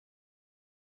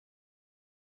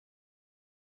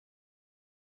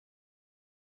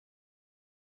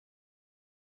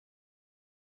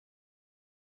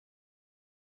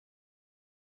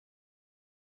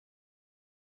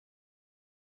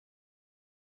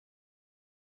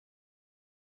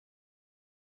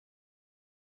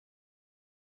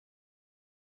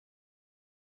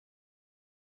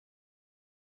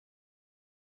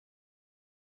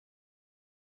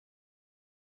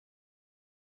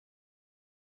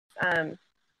Yeah,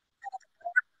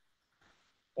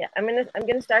 I'm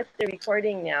gonna start the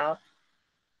recording now,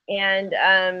 and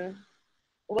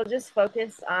we'll just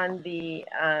focus on the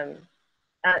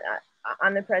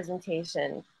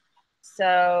presentation.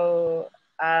 So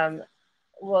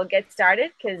we'll get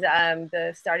started because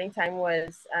the starting time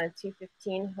was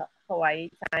 2:15 Hawaii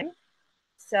time.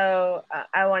 So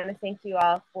I want to thank you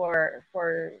all for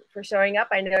showing up.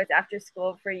 I know it's after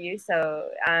school for you,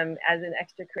 so as an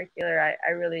extracurricular,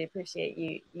 I really appreciate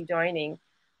you joining.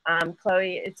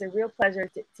 Chloe, it's a real pleasure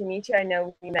to meet you. I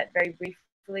know we met very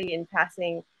briefly in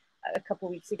passing a couple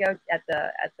weeks ago at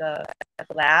the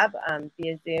lab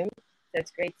via Zoom. So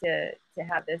it's great to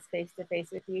have this face to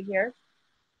face with you here.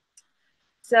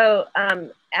 So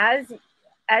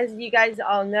as you guys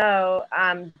all know,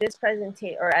 this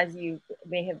presentation, or as you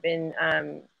may have been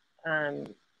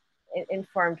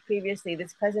informed previously,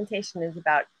 this presentation is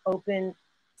about open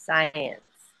science.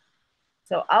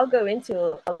 So I'll go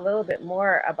into a little bit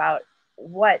more about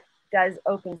what does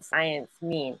open science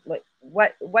mean?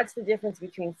 What's the difference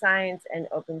between science and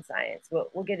open science?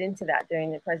 We'll get into that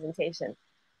during the presentation.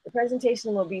 The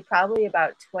presentation will be probably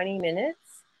about 20 minutes.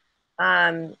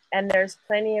 And there's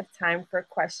plenty of time for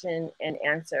question and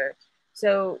answer.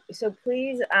 So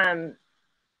please,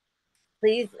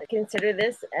 please consider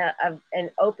this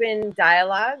an open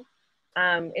dialogue.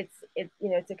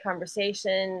 It's a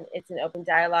conversation. It's an open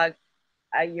dialogue.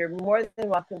 You're more than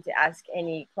welcome to ask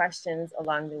any questions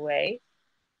along the way.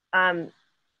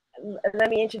 Let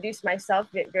me introduce myself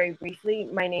very briefly.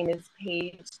 My name is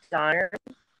Paige Donner,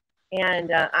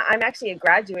 and I'm actually a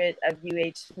graduate of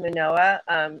UH Manoa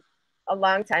a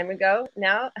long time ago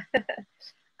now.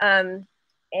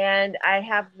 And I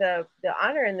have the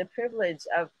honor and the privilege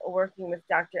of working with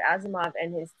Dr. Asimov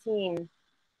and his team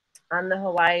on the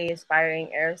Hawaii Aspiring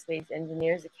Aerospace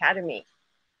Engineers Academy.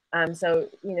 So,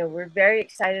 we're very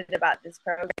excited about this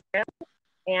program,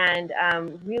 and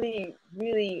really,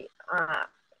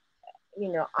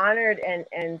 honored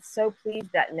and so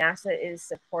pleased that NASA is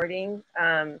supporting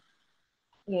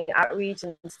outreach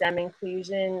and STEM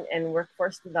inclusion and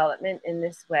workforce development in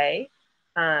this way.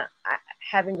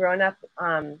 Having grown up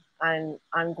on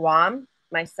Guam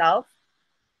myself,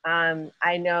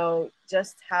 I know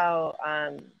just how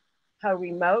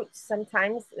remote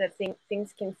sometimes that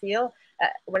things can feel.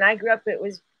 When I grew up, it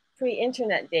was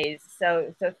pre-internet days,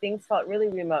 so things felt really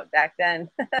remote back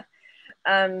then.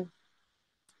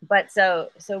 But so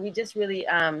we just really,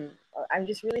 I'm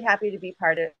just really happy to be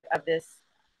part of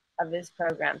this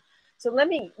program. So let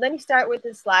me start with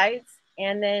the slides,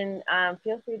 and then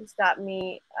feel free to stop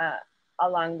me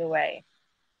along the way.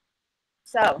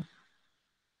 So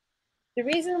the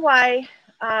reason why,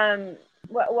 one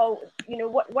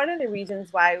of the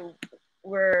reasons why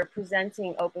we're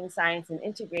presenting open science and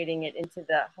integrating it into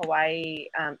the Hawaii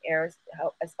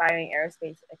Aspiring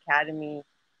Aerospace Academy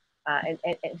and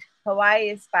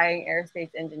Hawaii Aspiring Aerospace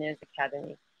Engineers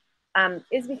Academy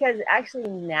is because actually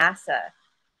NASA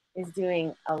is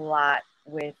doing a lot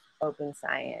with open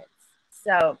science.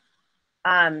 So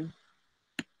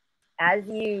as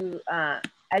you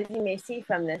may see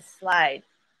from this slide,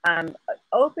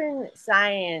 open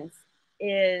science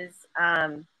is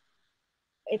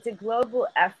it's a global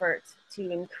effort to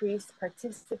increase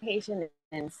participation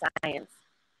in science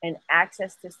and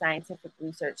access to scientific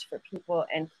research for people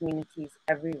and communities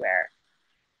everywhere.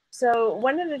 So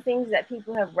one of the things that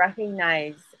people have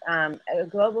recognized, a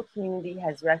global community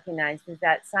has recognized, is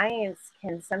that science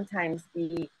can sometimes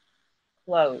be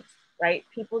closed, right?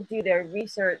 People do their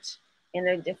research in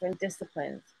their different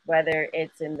disciplines, whether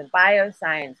it's in the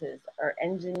biosciences or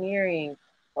engineering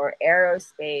or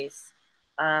aerospace,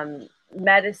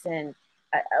 medicine.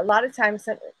 A lot of times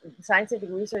scientific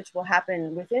research will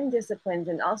happen within disciplines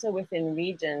and also within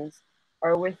regions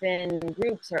or within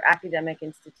groups or academic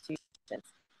institutions.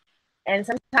 And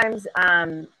sometimes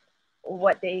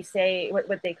what they say,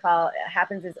 what they call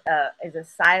happens is a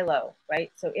silo,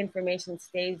 right? So information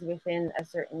stays within a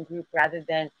certain group rather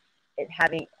than it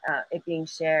having it being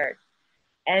shared.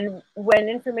 And when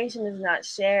information is not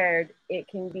shared, it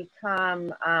can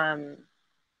become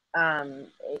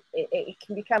it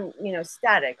can become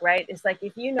static, right? It's like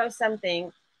if you know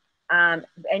something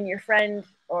and your friend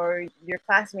or your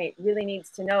classmate really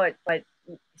needs to know it, but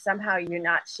somehow you're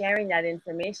not sharing that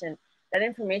information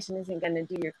isn't going to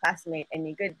do your classmate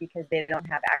any good because they don't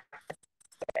have access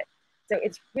to it. So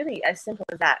it's really as simple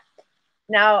as that.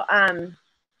 Now,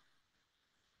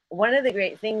 one of the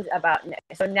great things about,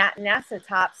 so NASA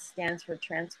TOPS stands for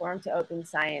Transform to Open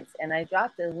Science, and I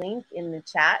dropped a link in the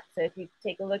chat. So if you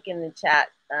take a look in the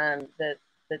chat, the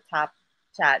top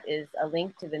chat is a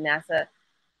link to the NASA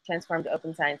Transform to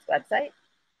Open Science website.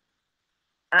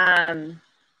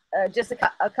 Just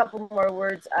a couple more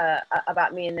words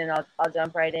about me, and then I'll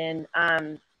jump right in.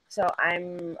 So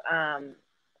I'm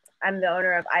the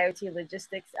owner of IoT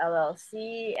Logistics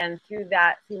LLC, and through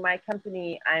my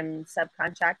company, I'm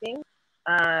subcontracting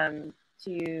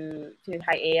to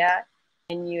HAAEA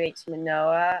and UH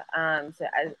Manoa, so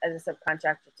as a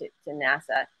subcontractor to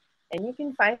NASA. And you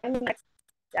can find me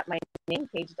at my name,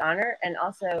 Paige Donner, and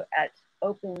also at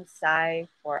Open Sci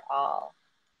for All.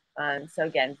 So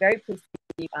again, very pleased to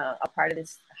be a part of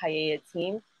this HAAEA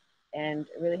team, and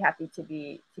really happy to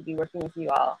be working with you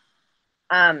all.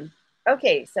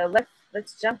 Okay, so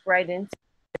let's jump right into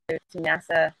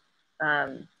NASA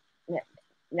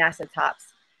NASA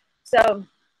tops. So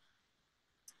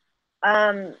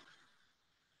I'll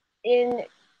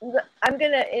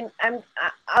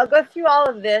go through all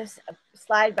of this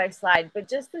slide by slide, but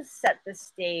just to set the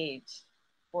stage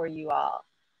for you all.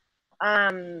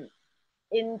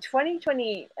 In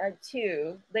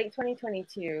 2022, late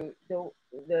 2022,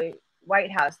 the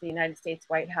White House, the United States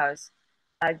White House,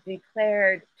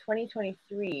 declared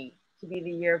 2023 to be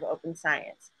the year of open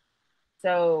science.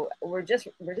 So we're just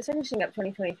finishing up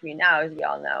 2023 now, as we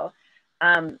all know.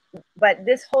 But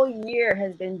this whole year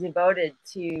has been devoted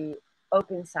to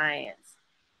open science.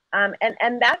 And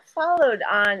that followed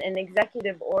on an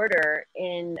executive order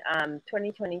in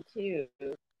 2022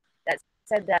 that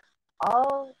said that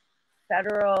all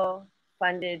federal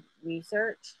funded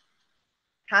research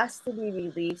has to be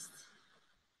released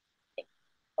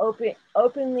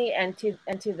openly and to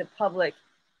the public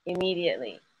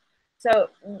immediately. So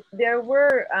there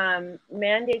were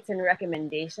mandates and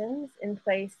recommendations in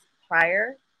place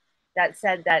prior that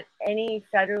said that any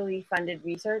federally funded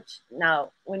research,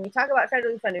 now when you talk about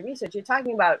federally funded research, you're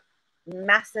talking about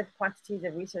massive quantities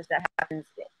of research that happens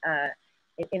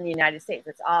in the United States.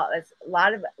 That's a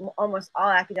lot of, almost all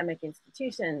academic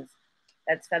institutions,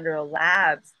 that's federal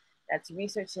labs, that's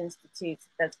research institutes,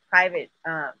 that's private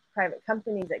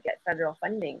companies that get federal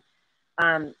funding.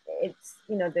 It's,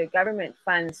 the government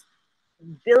funds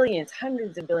billions,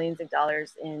 hundreds of billions of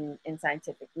dollars in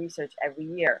scientific research every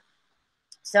year.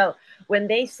 So when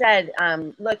they said,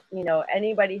 look,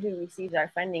 anybody who receives our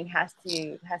funding has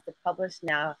to publish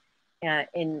now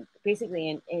in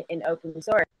open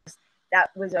source,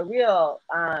 that was a real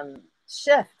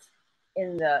shift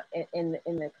in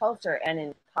the culture and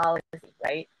in policy,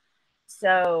 right?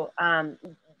 So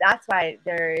that's why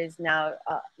there is now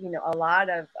a lot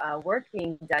of work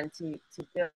being done to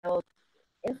build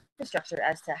infrastructure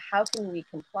as to how can we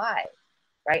comply,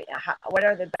 right? What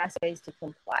are the best ways to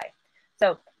comply?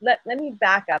 So let me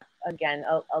back up again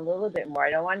a little bit more.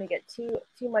 I don't want to get too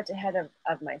much ahead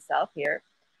of myself here,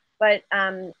 but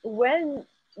when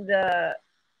the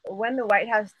White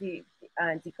House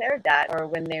declared that, or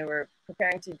when they were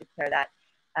preparing to declare that,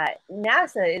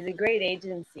 NASA is a great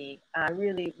agency,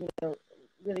 really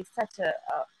such a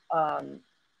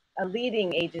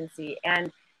leading agency,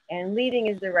 and leading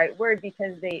is the right word,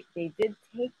 because they did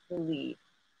take the lead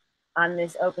on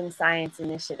this open science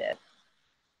initiative.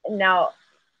 Now,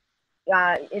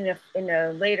 in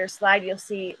a later slide, you'll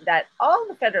see that all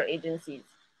the federal agencies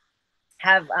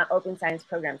have open science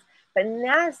programs, but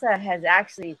NASA has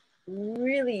actually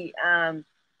really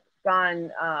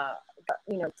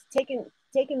taken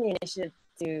the initiative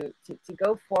to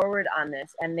go forward on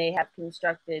this, and they have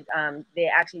constructed. They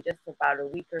actually just about a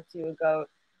week or two ago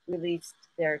released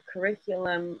their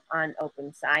curriculum on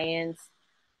open science.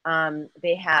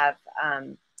 They have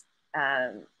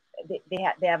they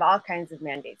have all kinds of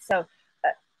mandates. So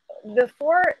the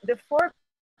four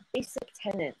basic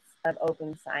tenets of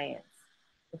open science,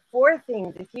 the four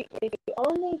things. If you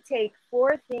only take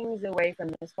four things away from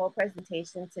this whole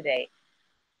presentation today,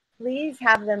 please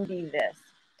have them be this: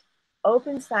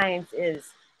 open science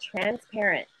is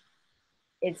transparent,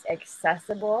 it's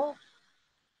accessible,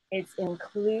 it's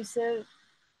inclusive,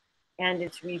 and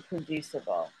it's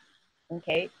reproducible.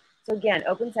 Okay, so again,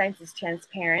 open science is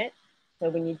transparent. So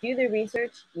when you do the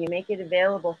research, you make it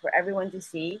available for everyone to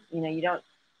see. You don't,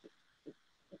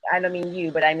 I don't mean you,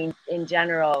 but I mean in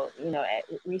general,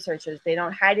 researchers, they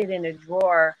don't hide it in a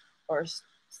drawer or,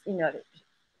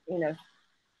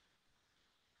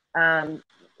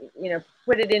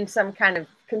 put it in some kind of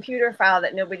computer file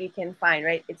that nobody can find,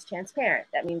 right? It's transparent.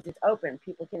 That means it's open.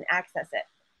 People can access it.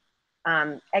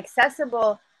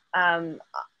 Accessible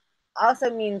also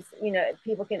means,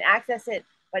 people can access it,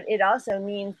 but it also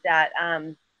means that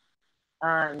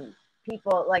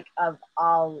people like of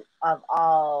all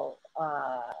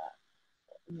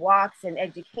walks and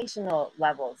educational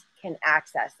levels can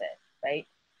access it, right?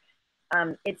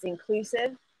 It's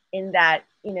inclusive in that,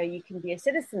 you can be a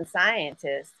citizen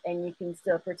scientist and you can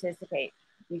still participate.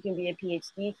 You can be a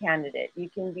PhD candidate. You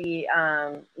can be,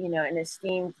 you know, an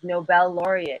esteemed Nobel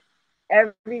laureate.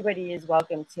 Everybody is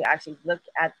welcome to actually look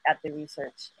at the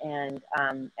research and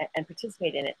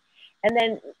participate in it. And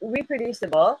then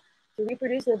reproducible. So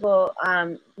reproducible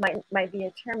might be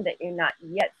a term that you're not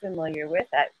yet familiar with.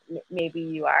 That maybe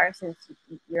you are, since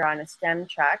you're on a STEM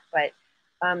track. But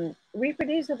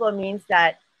reproducible means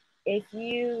that if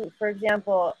you, for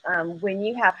example, when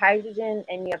you have hydrogen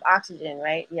and you have oxygen,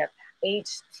 right? You have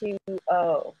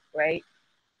H2O, right?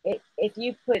 If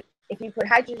you put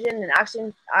hydrogen and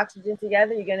oxygen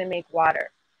together, you're going to make water.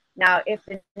 Now, if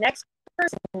the next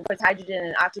person puts hydrogen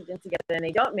and oxygen together and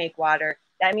they don't make water,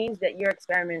 that means that your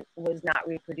experiment was not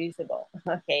reproducible.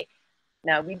 Okay.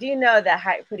 Now, we do know that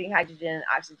putting hydrogen and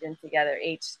oxygen together,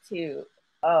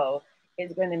 H2O,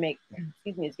 is going to make,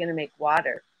 is going to make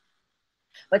water.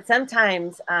 But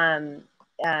sometimes, a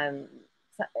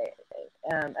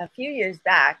few years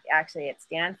back, actually at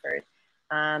Stanford,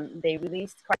 they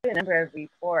released quite a number of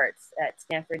reports at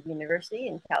Stanford University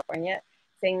in California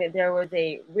saying that there was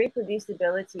a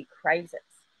reproducibility crisis.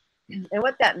 And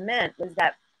what that meant was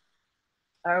that,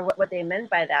 or what they meant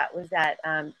by that was that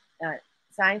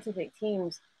scientific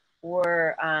teams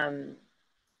were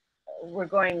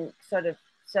going sort of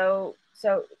so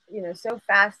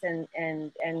fast and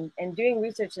doing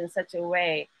research in such a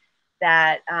way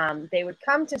that they would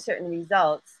come to certain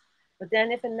results, but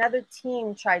then if another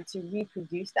team tried to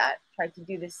reproduce that, tried to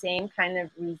do the same kind of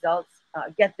results,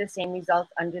 get the same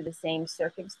results under the same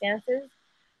circumstances,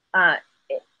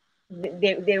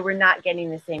 they were not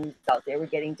getting the same results. They were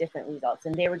getting different results,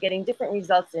 and they were getting different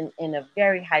results in a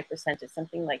very high percentage,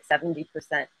 something like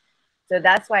 70%. So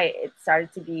that's why it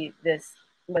started to be this,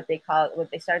 what they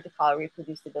started to call a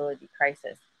reproducibility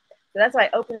crisis. So that's why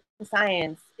open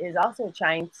science is also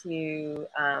trying to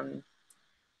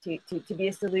be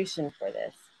a solution for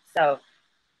this. So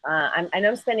I know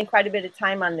I'm spending quite a bit of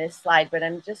time on this slide, but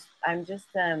I'm just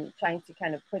trying to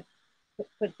kind of put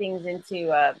things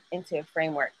into a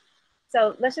framework.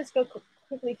 So let's just go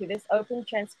quickly through this. Open,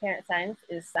 transparent science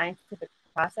is scientific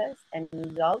process and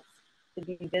results to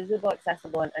be visible,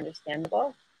 accessible, and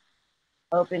understandable.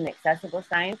 Open, accessible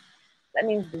science, that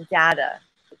means the data,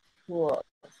 the tools,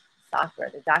 software,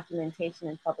 the documentation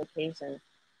and publications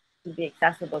to be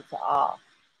accessible to all.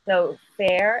 So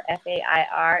FAIR,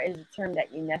 F-A-I-R, is a term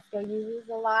that UNESCO uses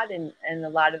a lot, and a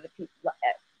lot of the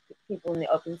people in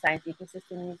the open science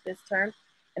ecosystem use this term.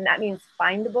 And that means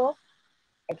findable,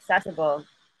 accessible,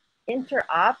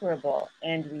 interoperable,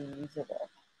 and reusable.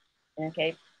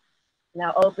 Okay.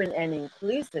 Now, open and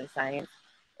inclusive science,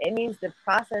 it means the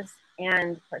process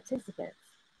and participants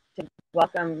to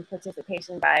welcome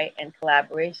participation by and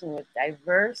collaboration with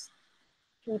diverse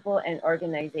people and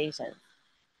organizations.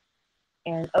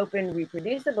 And open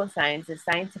reproducible science is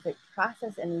scientific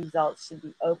process and results should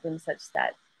be open such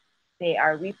that they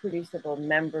are reproducible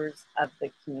members of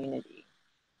the community.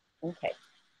 Okay,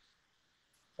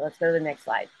 so let's go to the next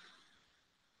slide.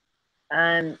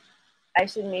 I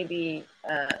should maybe,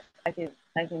 I can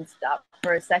stop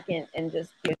for a second and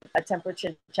just do a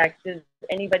temperature check. Does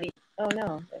anybody, oh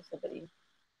no, there's somebody.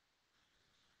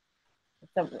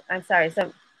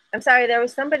 I'm sorry, there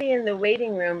was somebody in the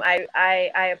waiting room.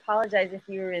 I apologize if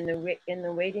you were in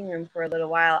the waiting room for a little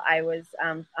while. I was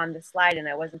on the slide and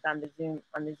I wasn't on the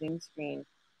Zoom screen.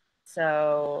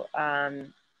 So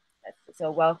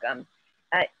so welcome.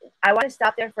 I want to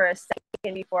stop there for a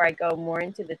second before I go more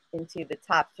into the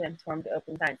top transformed to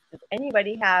open science. Does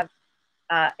anybody have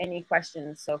any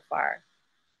questions so far?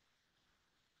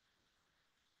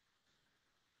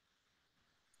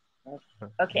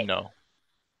 Okay. No.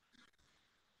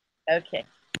 Okay.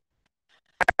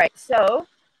 All right. So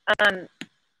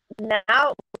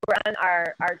now we're on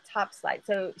our top slide.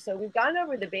 So we've gone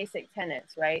over the basic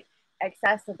tenets, right?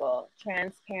 Accessible,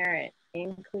 transparent,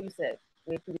 inclusive,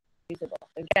 reproducible.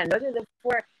 Again, those are the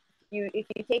four. If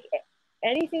you take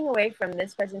anything away from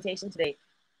this presentation today,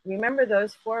 remember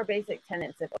those four basic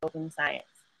tenets of open science.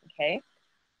 Okay.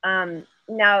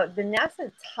 Now, the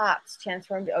NASA TOPS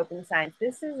Transformed to Open Science,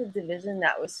 this is a division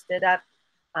that was stood up.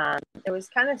 It was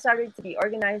kind of started to be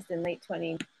organized in mid to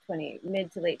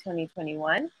late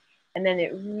 2021. And then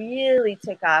it really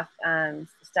took off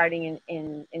starting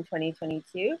in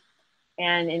 2022.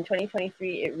 And in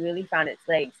 2023, it really found its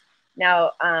legs.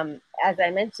 Now, as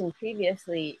I mentioned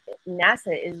previously,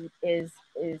 NASA is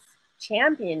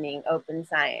championing open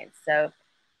science. So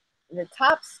the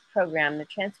TOPS program, the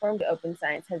Transform to Open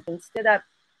Science, has been stood up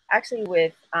actually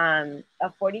with a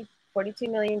 $42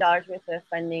 million worth of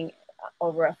funding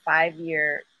over a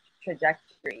 5-year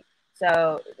trajectory.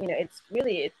 So, you know, it's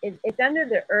really, it's under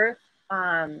the Earth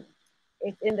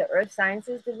it's in the Earth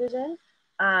Sciences division,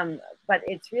 but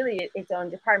it's really its own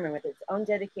department with its own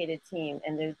dedicated team,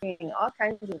 and they're doing all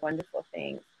kinds of wonderful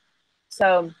things.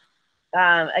 So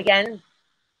again,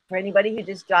 for anybody who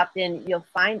just dropped in, you'll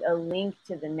find a link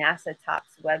to the NASA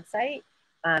TOPS website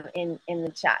in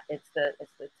the chat. It's the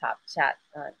top chat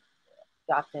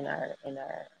dropped in our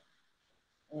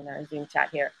Zoom chat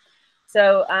here.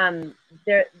 So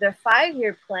their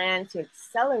 5-year plan to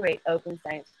accelerate open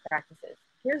science practices.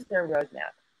 Here's their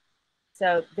roadmap.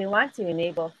 So they want to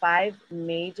enable 5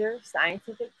 major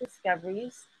scientific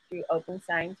discoveries through open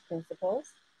science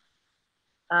principles.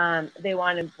 They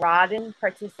want to broaden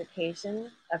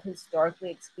participation of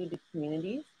historically excluded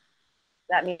communities.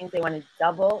 That means they want to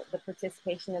double the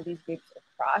participation of these groups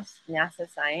across NASA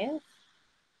science.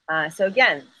 So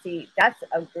again, see, that's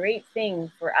a great thing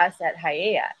for us at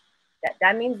HAAEA.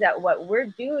 That means that what we're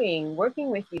doing,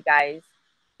 working with you guys,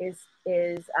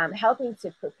 is helping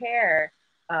to prepare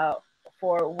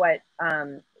for what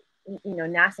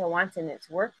NASA wants in its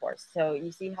workforce. So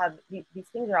you see how these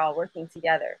things are all working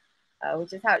together,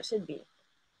 which is how it should be.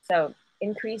 So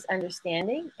increase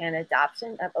understanding and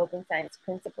adoption of open science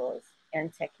principles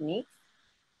and techniques.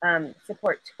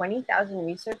 Support 20,000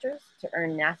 researchers to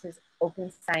earn NASA's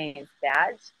Open Science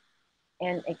Badge,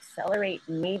 and accelerate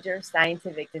major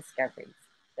scientific discoveries.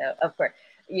 So, of course,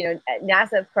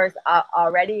 NASA, of course,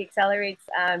 already accelerates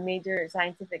major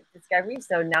scientific discoveries.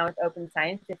 So now with open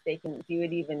science, if they can do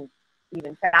it even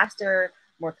faster,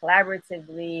 more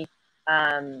collaboratively,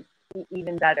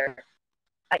 even better.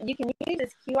 You can use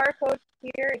this QR code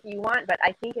here if you want, but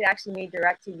I think it actually may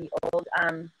direct to the old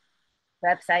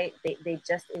website. They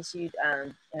just issued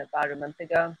about a month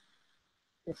ago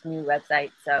this new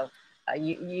website, so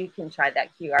you can try that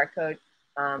QR code,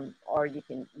 or you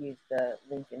can use the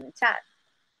link in the chat.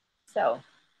 So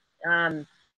all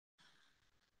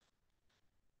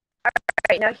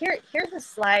right, now here's a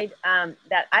slide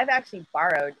that I've actually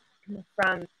borrowed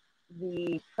from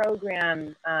the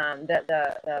program,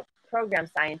 the program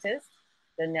scientist,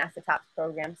 the NASA TOPS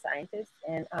program scientist,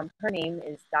 and her name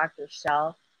is Dr.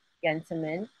 Shel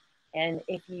Genteman. And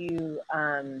if you,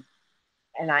 and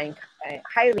I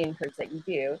highly encourage that you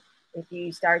do, if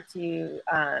you start to,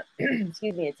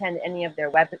 excuse me, attend any of their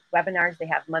webinars, they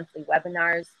have monthly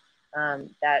webinars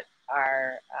that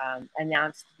are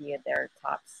announced via their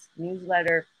TOPS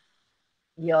newsletter.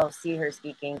 You'll see her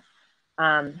speaking,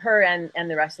 her and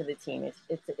the rest of the team.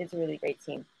 It's a really great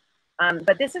team.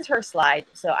 But this is her slide,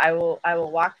 so I will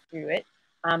walk through it.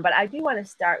 But I do want to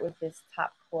start with this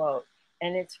top quote,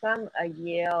 and it's from a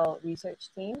Yale research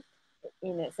team.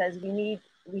 And it says, we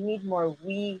need more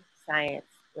we science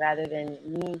rather than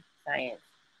me science.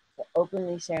 So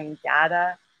openly sharing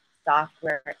data,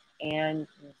 software, and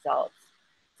results.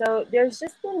 So there's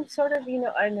just been sort of,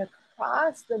 an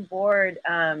across the board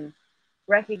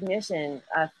recognition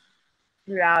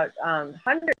throughout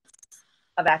hundreds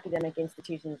of academic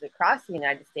institutions across the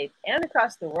United States and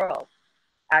across the world,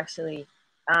 actually,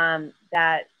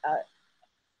 that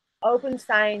open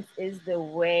science is the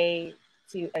way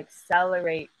to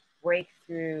accelerate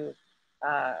breakthrough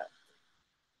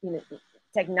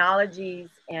technologies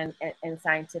and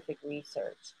scientific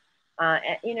research.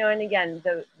 And again,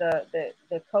 the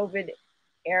COVID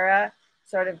era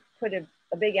sort of put a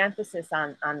big emphasis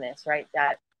on this, right?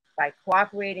 That by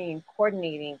cooperating and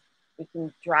coordinating, we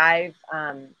can drive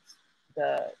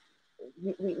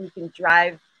we can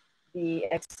drive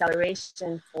the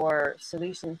acceleration for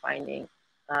solution finding,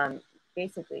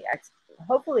 basically,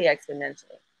 hopefully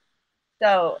exponentially.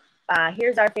 So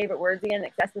here's our favorite words again: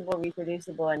 accessible,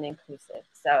 reproducible, and inclusive.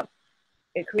 So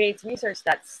it creates research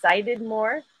that's cited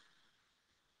more,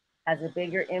 has a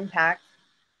bigger impact,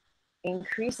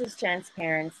 increases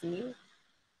transparency,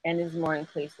 and is more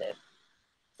inclusive.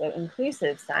 So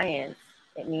inclusive science,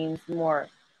 it means more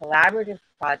collaborative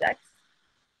projects,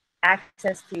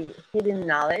 access to hidden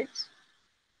knowledge,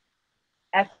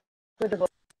 equitable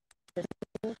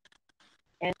systems,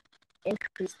 and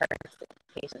increased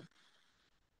participation.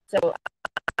 So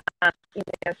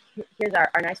here's our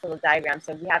nice little diagram.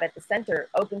 So we have at the center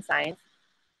open science,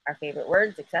 our favorite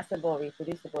words: accessible,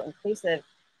 reproducible, inclusive.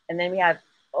 And then we have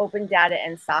open data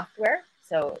and software.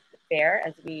 So FAIR,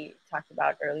 as we talked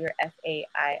about earlier,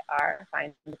 FAIR,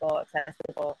 findable,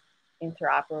 accessible,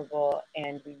 interoperable,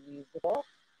 and reusable.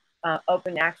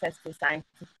 Open access to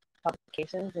scientific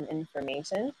publications and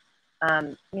information.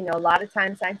 A lot of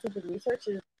times scientific research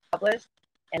is published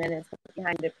and then it's put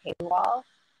behind a paywall.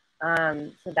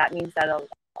 So that means that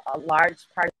a large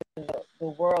part of the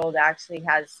world actually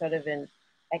has sort of an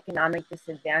economic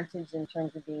disadvantage in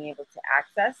terms of being able to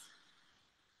access,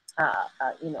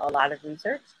 a lot of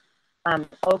research.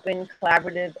 open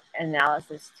collaborative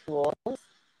analysis tools,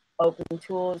 open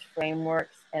tools,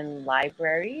 frameworks, and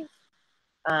libraries,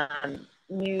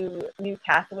 new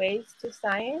pathways to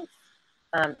science,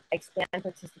 expand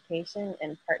participation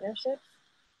and partnerships,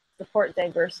 support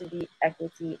diversity,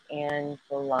 equity, and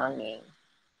belonging.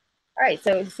 All right,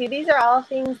 so see, these are all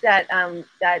things that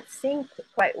that sync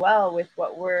quite well with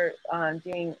what we're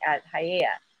doing at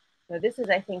HAAEA. So this is,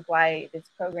 I think, why this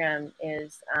program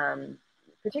is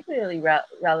particularly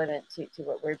relevant to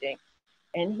what we're doing.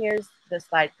 And here's the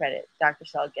slide credit, Dr.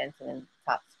 Shell Genson,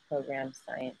 TOPS program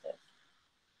scientist.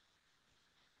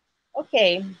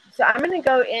 Okay, so I'm going to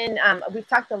go in. We've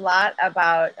talked a lot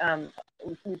about,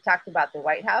 we've talked about the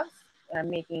White House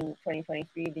making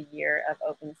 2023 the year of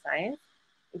open science.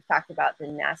 We've talked about the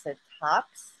NASA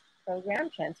TOPS program,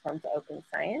 Transform to Open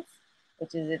Science,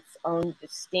 which is its own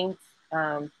distinct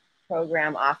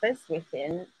program office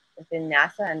within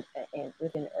NASA and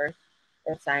within Earth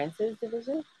Sciences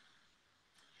Division.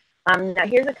 Now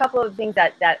here's a couple of things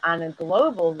that on a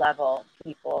global level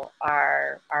people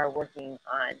are working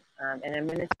on, and I'm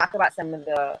going to talk about some of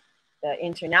the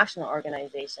international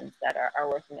organizations that are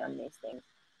working on these things.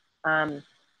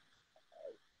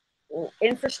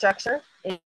 Infrastructure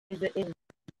is a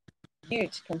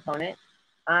huge component,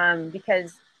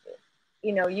 because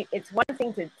it's one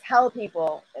thing to tell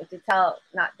people, to tell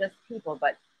not just people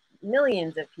but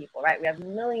millions of people, right? We have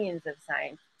millions of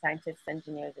scientists,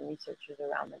 engineers, and researchers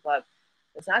around the globe.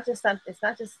 It's not just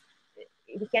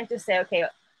we can't just say, okay,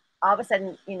 all of a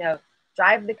sudden,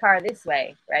 drive the car this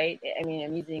way, right? I mean,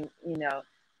 I'm using,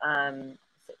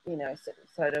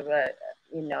 sort of an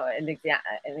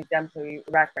exemplary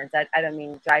reference. I don't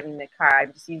mean driving the car.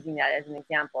 I'm just using that as an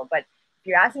example. But if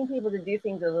you're asking people to do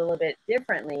things a little bit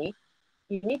differently,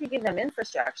 you need to give them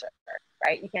infrastructure,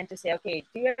 right? You can't just say, okay,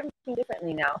 do everything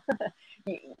differently now.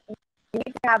 you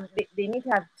need to have, they need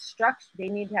to have structure. They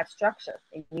need to have structure.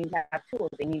 They need to have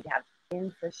tools. They need to have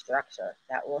infrastructure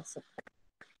that will support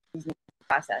these new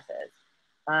processes.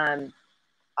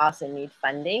 Also need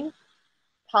funding.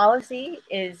 Policy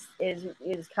is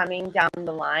coming down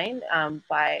the line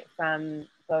from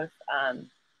both on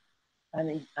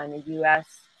the U.S.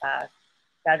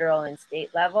 Federal and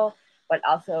state level, but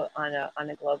also on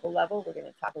a global level. We're going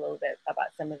to talk a little bit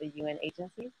about some of the UN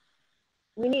agencies.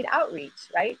 We need outreach,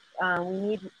 right? We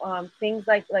need things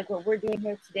like what we're doing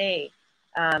here today,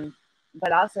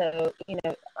 but also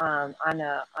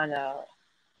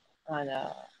on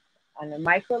a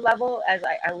micro level, as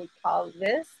I would call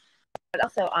this, but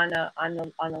also on a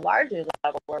larger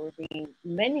level where we're bringing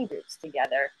many groups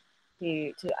together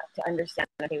to understand,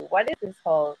 okay, what is this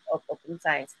whole open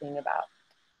science thing about?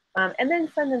 And then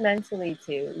fundamentally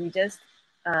too, we just,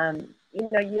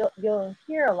 you'll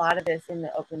hear a lot of this in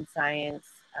the open science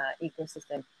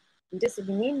ecosystem. We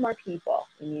need more people.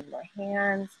 We need more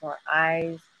hands, more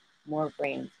eyes, more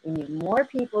brains. We need more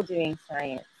people doing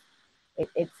science.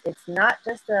 It's not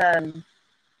just a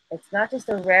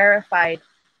rarefied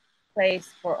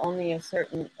place for only a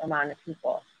certain amount of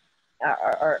people,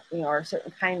 or a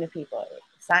certain kind of people.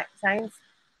 Science,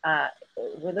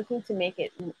 we're looking to make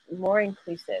it more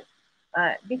inclusive,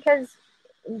 because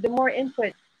the more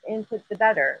input the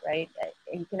better, right?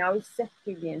 You can always sift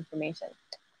through the information.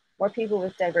 More people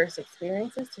with diverse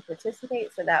experiences to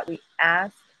participate so that we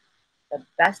ask the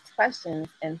best questions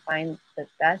and find the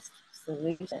best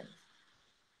solutions.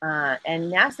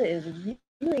 And NASA is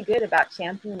really good about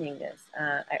championing this.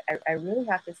 I really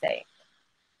have to say.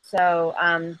 So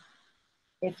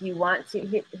if you want to,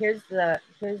 here's the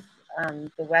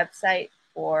website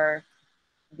for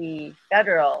the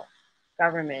federal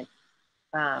government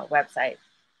website.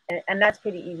 And that's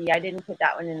pretty easy. I didn't put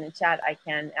that one in the chat. I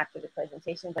can after the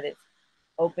presentation, but it's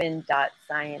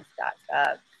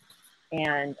open.science.gov.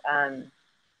 And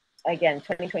again,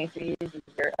 2023 is the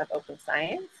year of open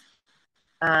science.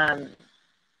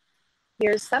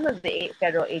 Here's some of the 8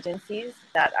 federal agencies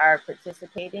that are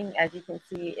participating. As you can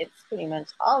see, it's pretty much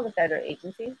all the federal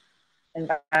agencies: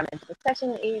 Environmental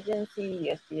Protection Agency,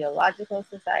 U.S. Geological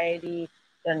Society,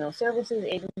 General Services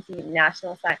Agency,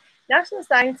 National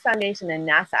Science Foundation, and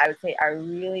NASA, I would say, are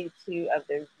really 2 of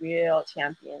the real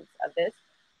champions of this.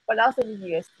 But also the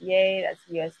USDA, that's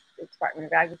the U.S. Department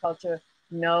of Agriculture,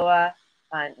 NOAA,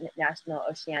 National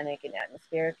Oceanic and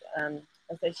Atmospheric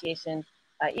Association,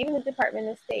 even the Department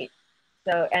of State.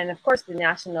 So, and of course, the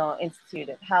National Institute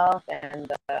of Health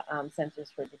and the Centers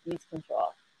for Disease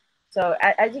Control. So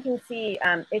as you can see,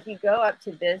 if you go up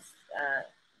to this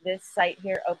site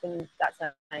here,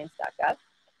 open.science.gov,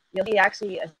 you'll see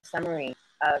actually a summary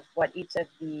of what each of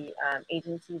the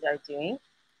agencies are doing,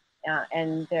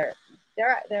 and they're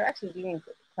actually doing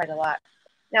quite a lot.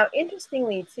 Now,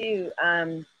 interestingly, too,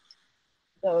 the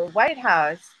White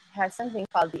House has something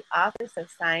called the Office of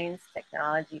Science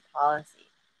Technology Policy.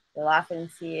 You'll often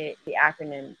see it, the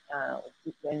acronym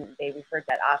when they refer to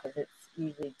that office, it's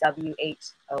usually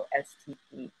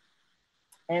WHOSTP.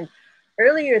 And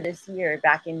earlier this year,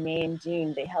 back in May and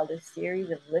June, they held a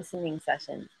series of listening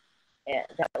sessions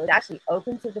that was actually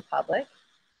open to the public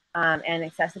and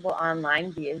accessible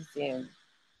online via Zoom.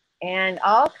 And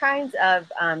all kinds of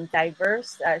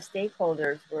diverse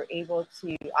stakeholders were able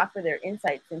to offer their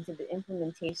insights into the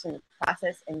implementation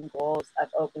process and goals of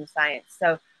open science.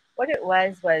 So what it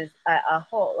was a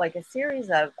whole, like a series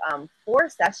of 4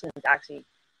 sessions, actually,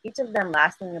 each of them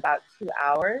lasting about 2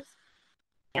 hours.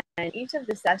 And each of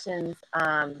the sessions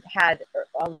had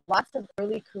lots of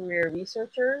early career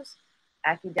researchers,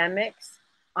 academics,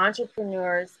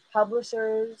 entrepreneurs,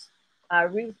 publishers,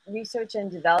 research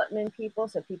and development people,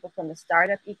 so people from the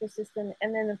startup ecosystem,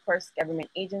 and then of course government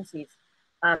agencies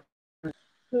um,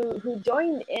 who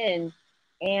joined in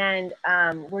and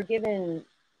were given,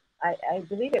 I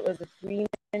believe it was a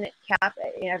 3-minute cap.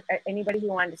 You know, anybody who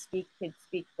wanted to speak could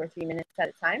speak for 3 minutes at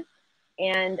a time,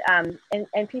 and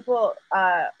people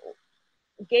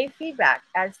gave feedback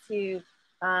as to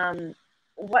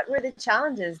what were the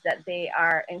challenges that they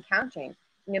are encountering.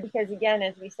 You know, because again,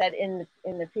 as we said in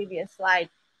the previous slide,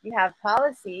 you have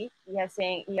policy, you have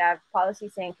policy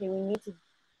saying, okay, we need to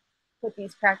put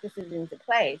these practices into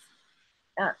place,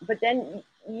 but then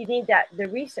you need the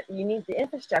research, you need the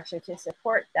infrastructure to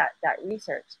support that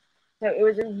research. So it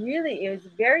was a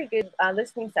very good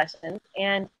listening session,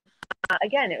 and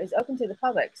again, it was open to the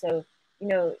public. So you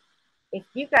know, if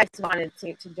you guys wanted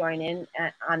to join in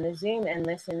on the Zoom and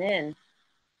listen in,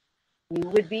 you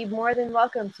would be more than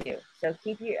welcome to. So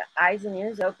keep your eyes and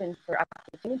ears open for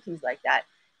opportunities like that,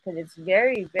 because it's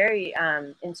very, very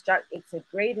it's a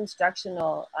great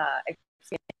instructional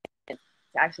experience to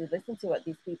actually listen to what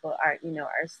these people are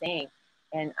saying,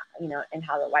 and and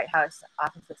how the White House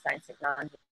Office of Science,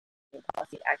 Technology, and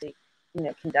Policy actually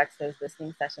conducts those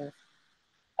listening sessions.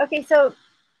 Okay, so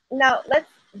now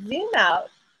let's zoom out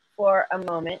for a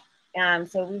moment.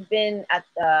 So we've been at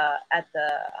the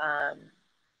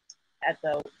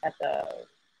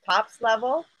TOPS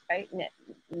level, right?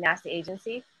 NASA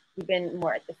agency. We've been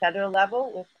more at the federal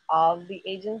level with all of the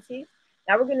agencies.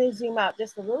 Now we're going to zoom out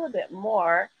just a little bit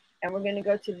more, and we're going to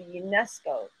go to the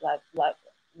UNESCO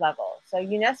level. So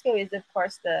UNESCO is, of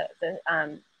course, the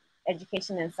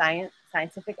education and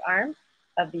scientific arm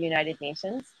of the United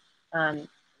Nations.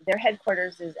 Their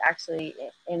headquarters is actually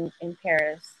in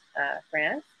Paris,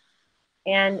 France,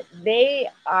 and they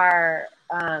are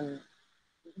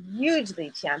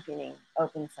hugely championing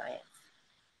open science.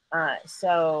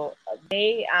 So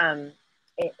they,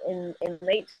 in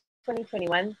late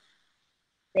 2021,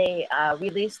 they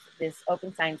released this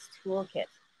open science toolkit,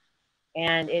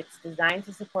 and it's designed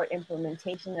to support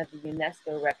implementation of the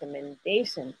UNESCO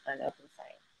recommendation on open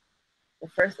science, the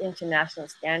first international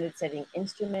standard-setting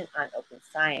instrument on open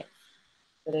science.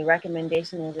 So the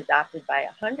recommendation was adopted by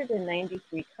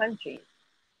 193 countries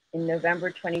in November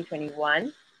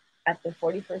 2021 at the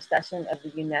 41st session of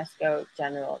the UNESCO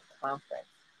General Conference.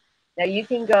 Now you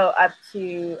can go up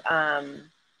to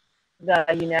the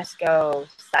UNESCO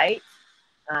site.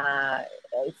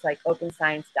 It's like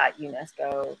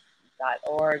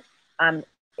openscience.unesco.org.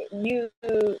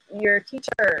 Your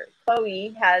teacher,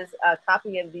 Chloe, has a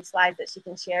copy of these slides that she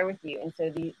can share with you. And so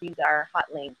these are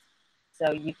hot links.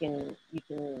 So you can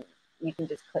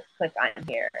just click on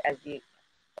here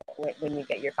when you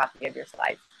get your copy of your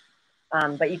slides.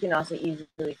 But you can also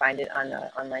easily find it on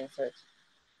the online search.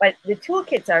 But the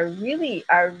toolkits are really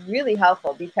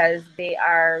helpful because they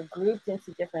are grouped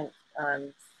into different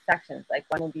sections. Like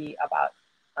one will be about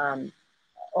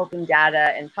open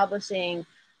data and publishing.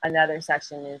 Another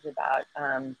section is about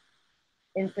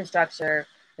infrastructure.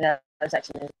 Another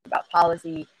section is about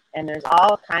policy. And there's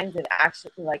all kinds of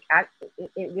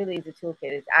it really is a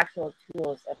toolkit. It's actual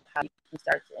tools of how you can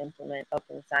start to implement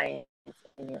open science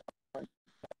in your own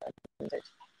research.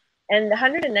 And the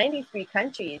 193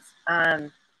 countries, I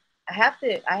have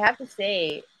to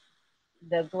say,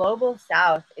 the global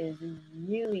South is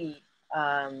really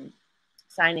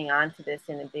signing on to this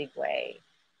in a big way,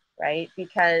 right?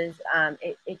 Because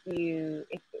if you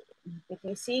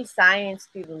see science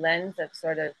through the lens of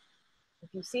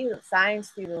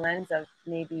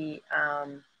maybe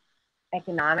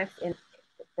economics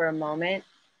for a moment,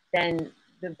 then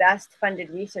the best funded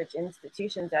research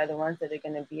institutions are the ones that are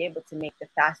going to be able to make the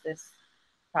fastest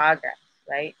progress,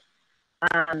 right?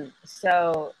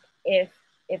 So if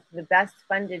the best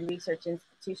funded research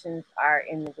institutions are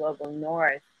in the global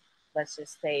north, let's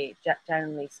just say,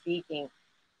 generally speaking,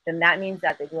 then that means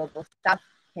that the global south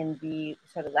can be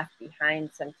sort of left behind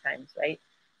sometimes, right?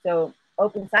 So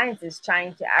open science is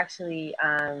trying to actually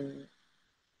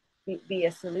be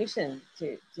a solution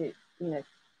to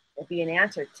be an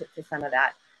answer to some of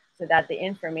that, so that the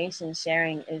information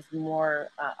sharing is more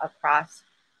across.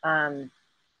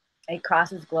 It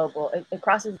crosses it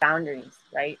crosses boundaries,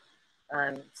 right?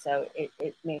 So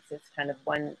it makes this kind of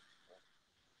one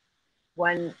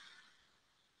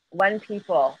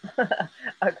people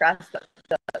across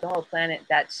the whole planet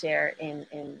that share in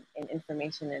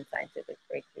information and scientific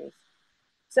breakthroughs.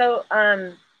 So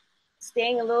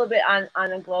staying a little bit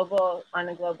on a global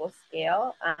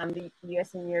scale, the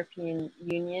U.S. and European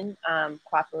Union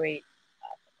cooperate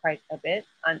quite a bit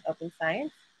on open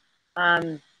science.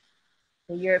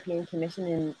 The European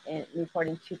Commission in report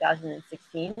in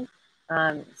 2016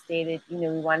 stated, we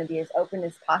want to be as open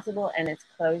as possible and as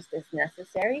closed as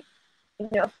necessary.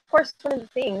 Of course, one of the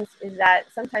things is that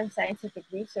sometimes scientific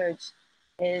research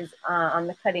is on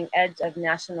the cutting edge of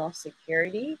national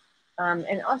security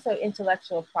and also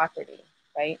intellectual property,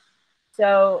 right?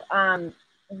 So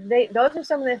those are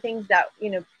some of the things that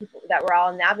people that we're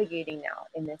all navigating now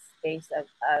in this space of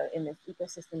in this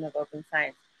ecosystem of open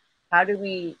science. How do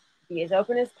we be as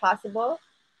open as possible,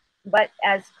 but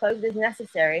as closed as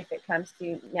necessary if it comes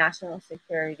to national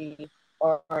security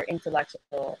or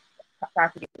intellectual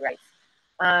property rights?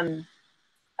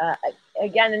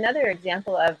 Again, another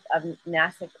example of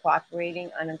NASA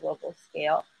cooperating on a global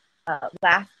scale.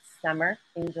 Last summer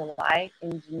in July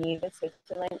in Geneva,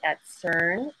 Switzerland at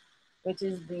CERN, which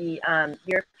is the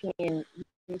European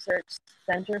Research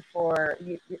Center for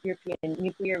European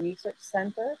Nuclear Research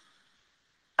Center.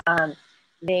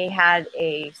 They had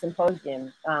a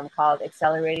symposium called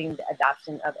Accelerating the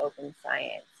Adoption of Open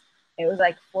Science. It was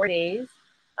like 4 days.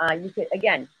 You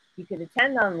could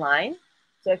attend online.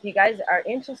 So if you guys are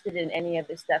interested in any of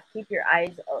this stuff, keep your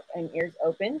eyes and ears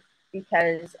open,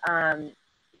 because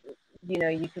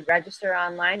you could register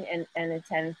online and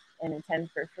attend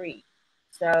for free.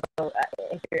 So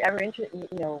if you're ever interested,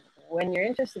 when you're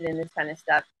interested in this kind of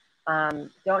stuff,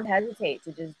 don't hesitate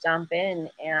to just jump in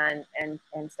and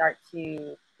start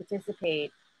to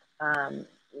participate,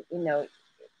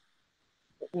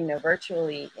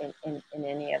 virtually in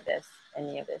any of this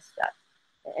stuff,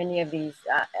 any of these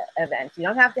events. You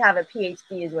don't have to have a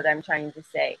PhD, is what I'm trying to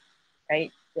say,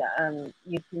 right?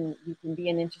 You can be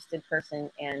an interested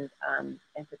person and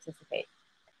participate.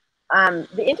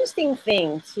 The interesting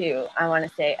thing too, I want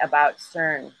to say about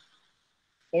CERN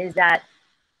is that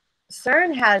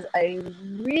CERN has a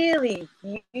really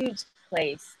huge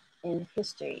place in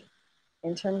history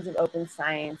in terms of open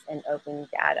science and open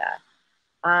data.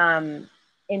 On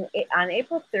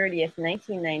April 30th,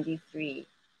 1993,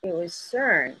 it was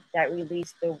CERN that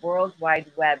released the World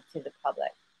Wide Web to the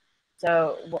public.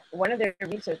 So one of their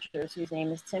researchers, whose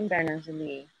name is Tim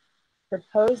Berners-Lee,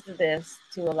 proposed this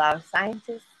to allow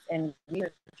scientists and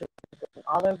researchers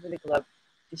all over the globe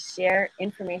to share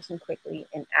information quickly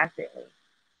and accurately.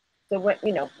 So when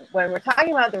we're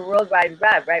talking about the World Wide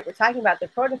Web, right, we're talking about the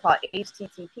protocol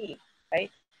HTTP,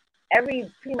 right?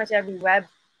 Pretty much every web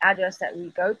address that we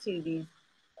go to these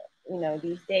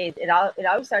days, it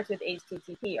always starts with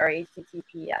HTTP or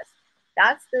HTTPS.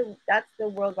 That's the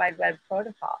World Wide Web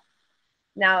protocol.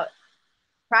 Now,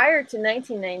 prior to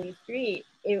 1993,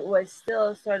 it was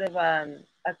still sort of a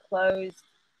closed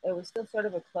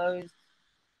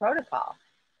protocol.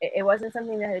 It wasn't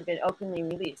something that had been openly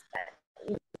released.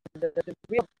 The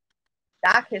real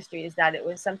back history is that it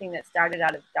was something that started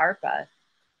out of DARPA,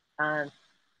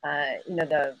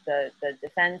 the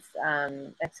Defense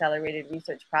Accelerated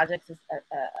Research Projects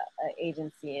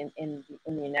Agency in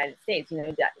the United States.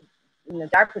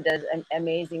 DARPA does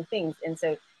amazing things, and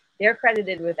so they're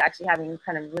credited with actually having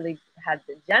kind of really had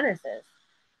the genesis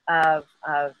of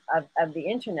the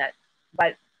internet.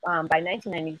 But by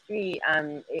 1993,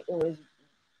 it was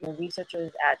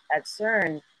researchers at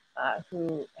CERN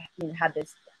who had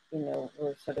this,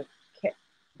 were sort of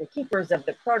the keepers of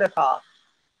the protocol.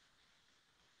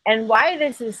 And why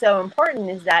this is so important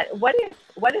is that what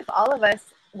if all of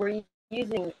us were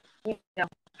using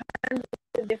hundreds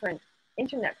of different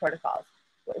internet protocols?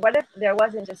 What if there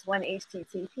wasn't just one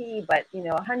HTTP, but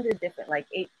 100 different, like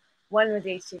one was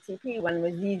HTTP, one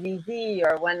was ZZZ,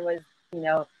 or one was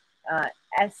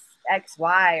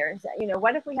SXY, or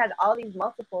what if we had all these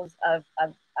multiples of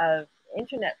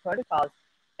internet protocols,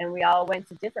 and we all went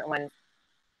to different ones?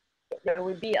 There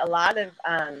wouldn't be a lot of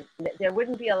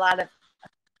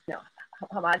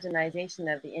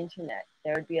homogenization of the internet.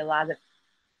 There would be a lot of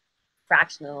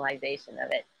fractionalization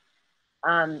of it.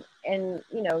 And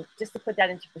just to put that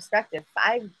into perspective,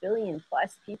 5 billion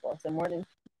plus people, so more than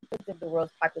of the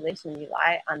world's population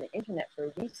rely on the internet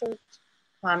for research,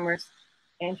 commerce,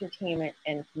 entertainment,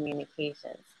 and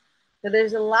communications. So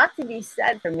there's a lot to be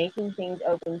said for making things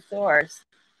open source,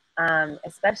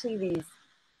 especially these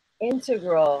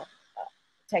integral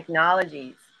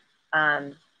technologies.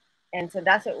 And so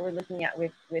that's what we're looking at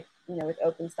with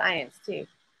open science too.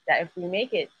 That if we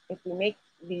make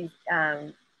these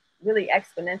really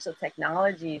exponential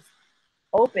technologies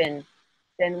open,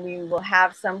 then we will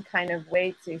have some kind of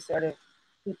way to sort of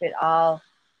keep it all.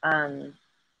 I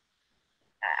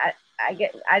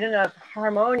don't know if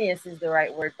harmonious is the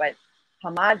right word, but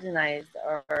homogenized,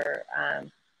 or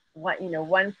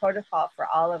one protocol for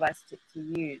all of us to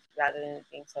use, rather than it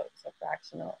being so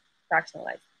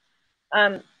fractionalized.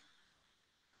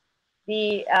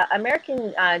 The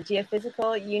American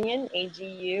Geophysical Union,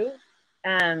 AGU,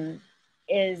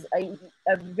 is a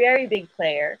very big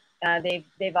player. They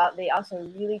also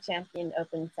really champion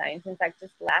open science. In fact,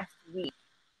 just last week,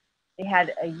 they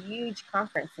had a huge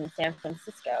conference in San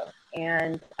Francisco,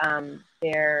 and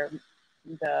the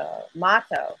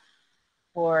motto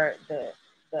for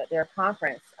their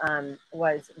conference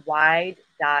was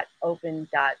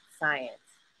wide.open.science.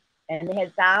 And they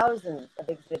had thousands of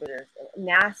exhibitors.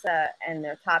 NASA and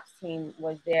their TOPS team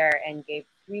was there and gave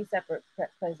 3 separate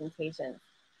presentations.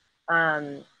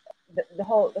 The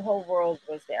whole world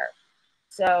was there.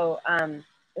 So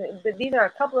these are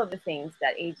a couple of the things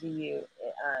that AGU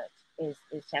is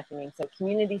championing. So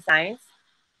community science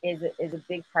is a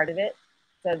big part of it.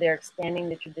 So they're expanding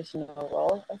the traditional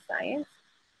role of science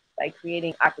by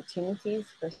creating opportunities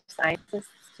for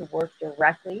scientists to work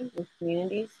directly with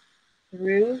communities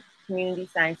through community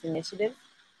science initiatives,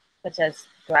 such as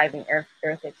Thriving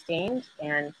Earth Exchange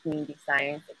and Community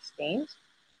Science Exchange.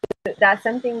 That's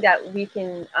something that we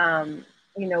can,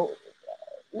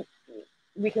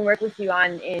 we can work with you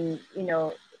on in,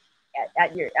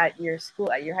 at your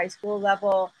school, at your high school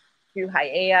level, through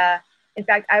HAAEA. In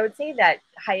fact, I would say that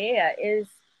HAAEA is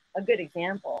a good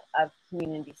example of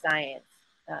community science.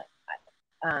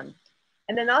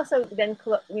 And then also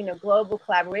global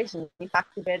collaboration. We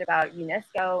talked a bit about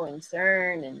UNESCO and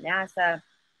CERN and NASA.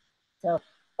 So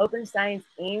open science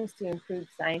aims to improve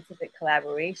scientific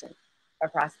collaboration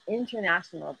across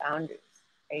international boundaries,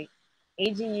 right?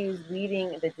 AGU is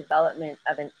leading the development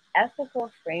of an ethical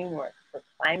framework for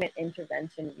climate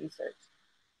intervention research,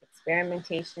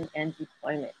 experimentation, and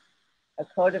deployment, a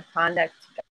code of conduct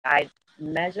to guide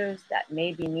measures that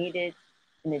may be needed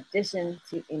in addition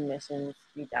to emissions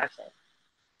reduction.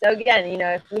 So again,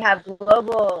 if we have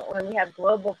when we have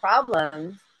global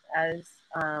problems, as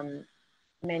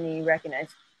many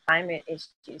recognize climate issues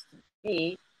to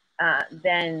be,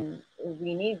 then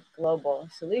we need global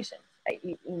solutions. Right?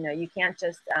 You can't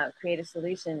just create a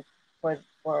solution for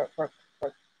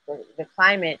the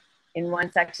climate in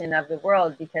one section of the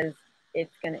world, because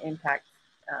it's going to impact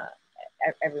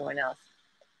everyone else.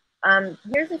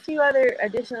 Here's a few other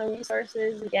additional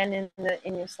resources. Again,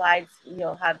 in your slides,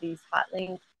 you'll have these hot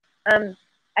links.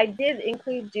 I did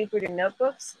include Jupyter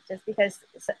notebooks just because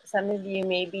some of you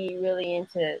may be really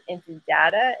into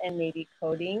data and maybe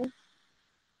coding,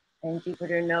 and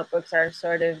Jupyter notebooks are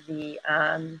sort of the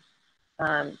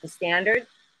standard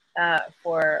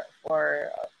for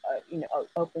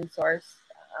open source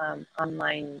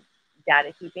online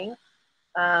data keeping.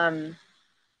 And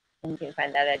you can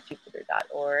find that at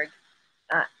jupyter.org.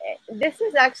 This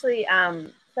is actually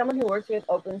someone who works with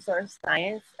open source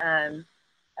science,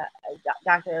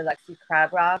 Dr. Alexei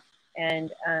Krabrov,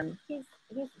 and he's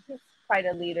quite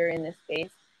a leader in this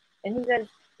space. And he says,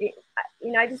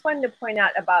 I just wanted to point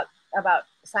out about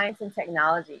science and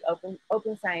technology,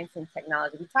 open science and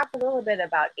technology. We talked a little bit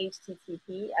about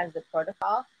HTTP as the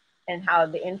protocol, and how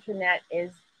the internet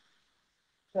is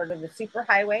sort of the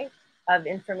superhighway of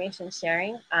information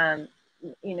sharing.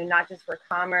 Not just for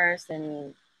commerce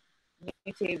and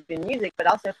YouTube and music, but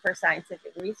also for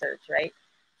scientific research, right?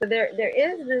 So there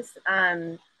is this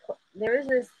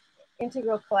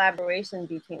integral collaboration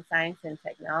between science and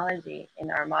technology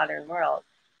in our modern world.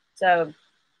 So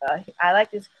I like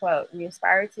this quote: "We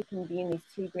aspire to convene these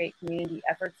 2 great community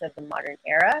efforts of the modern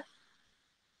era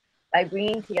by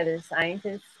bringing together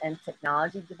scientists and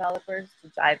technology developers to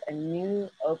drive a new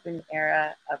open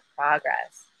era of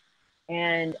progress."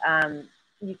 And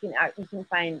you can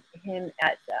find him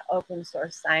at Open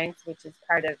Source Science, which is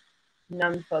part of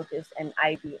NumFocus and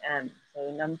IBM. So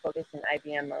NumFocus and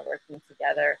IBM are working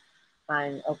together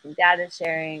on open data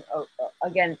sharing.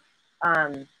 Again,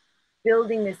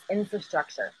 building this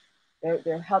infrastructure.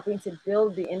 They're helping to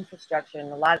build the infrastructure,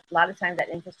 and a lot of times that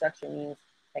infrastructure means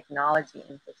technology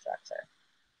infrastructure.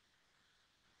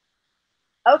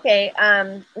 Okay.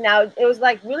 Now it was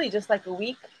like really just like a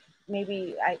week,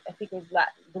 maybe I think it was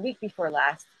the week before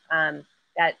last.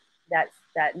 That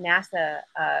that NASA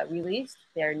released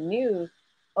their new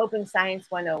Open Science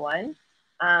 101.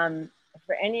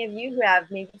 For any of you who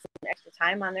have maybe some extra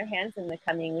time on their hands in the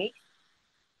coming weeks,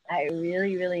 I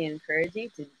really encourage you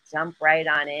to jump right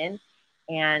on in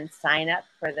and sign up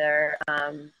for their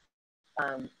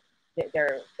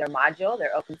module,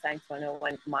 their Open Science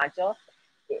 101 module.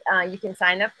 You can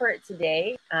sign up for it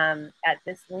today at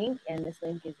this link, and this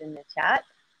link is in the chat.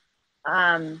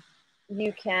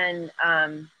 You can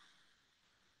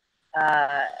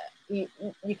uh,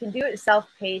 you can do it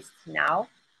self-paced now,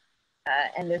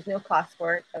 and there's no cost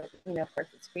for it. Of course,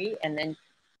 it's free, and then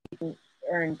you can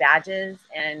earn badges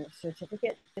and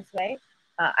certificates this way.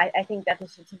 I think that the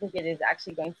certificate is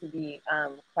actually going to be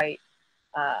quite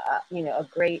a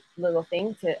great little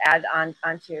thing to add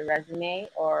onto your resume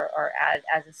or add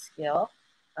as a skill,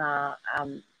 as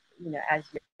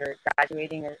you're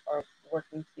graduating or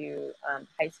working through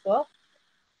high school.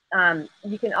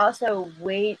 You can also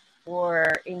wait for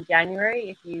in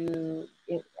January,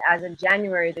 as of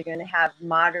January, they're going to have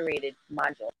moderated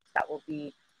modules that will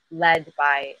be led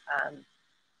by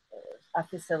a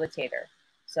facilitator.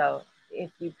 So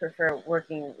if you prefer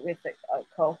working with a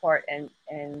cohort and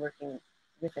working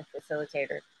with a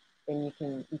facilitator, then you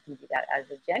can do that as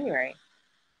of January.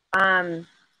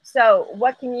 So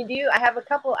what can you do? I have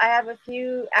a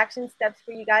few action steps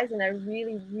for you guys, and I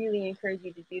really encourage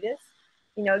you to do this.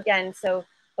 Again, so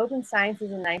open science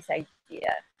is a nice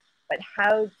idea, but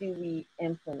how do we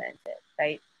implement it,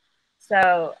 right?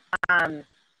 So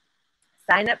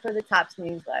sign up for the TOPS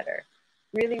newsletter.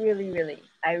 Really,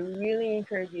 I really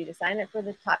encourage you to sign up for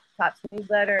the TOPS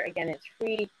newsletter. Again, it's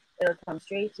free. It'll come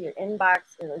straight to your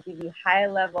inbox. It'll give you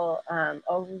high-level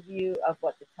overview of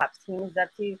what the TOPS team is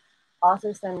up to.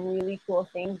 Also, some really cool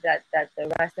things that the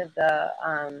rest of the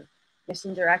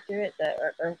mission directorate,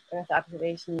 the Earth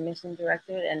Observation Mission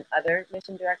Directorate, and other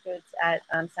mission directorates at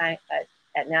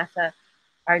NASA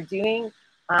are doing.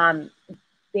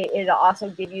 It'll also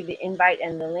give you the invite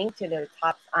and the link to their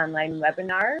TOPS online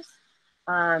webinars.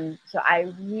 So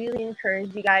I really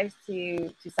encourage you guys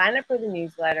to sign up for the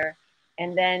newsletter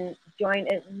and then join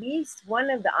at least one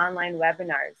of the online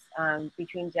webinars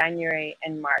between January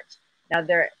and March. Now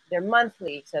they're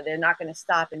monthly, so they're not going to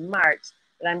stop in March,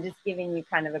 but I'm just giving you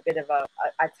kind of a bit of a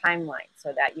timeline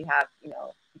so that you have,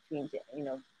 between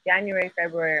January,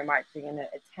 February, or March, you're going to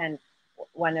attend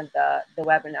one of the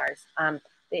webinars.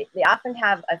 They often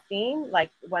have a theme,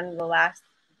 like one of the last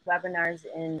webinars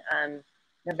in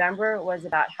November was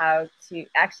about how to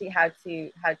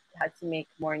make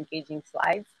more engaging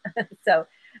slides. So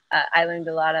I learned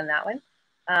a lot on that one.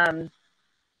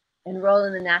 Enroll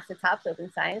in the NASA TOPS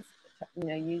Open Science.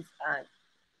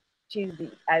 Choose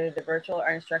either the virtual or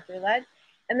instructor led,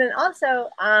 and then also,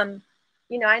 I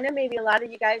know maybe a lot of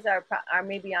you guys are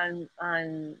maybe on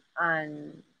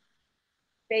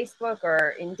Facebook or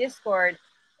in Discord,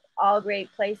 all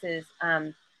great places.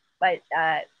 But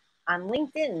on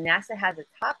LinkedIn, NASA has a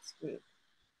TOPS group.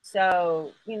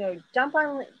 So, jump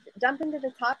into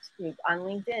the TOPS group on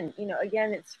LinkedIn.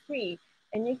 Again, it's free,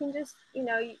 and you can just,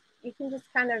 you can just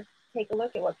kind of take a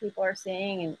look at what people are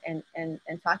saying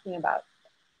and talking about.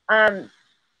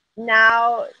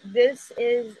 Now, this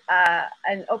is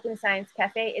an Open Science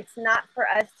Cafe. It's not for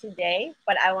us today,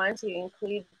 but I want to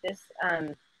include this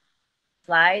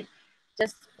slide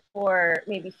just for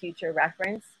maybe future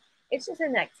reference. It's just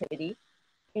an activity.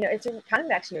 It's kind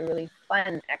of actually a really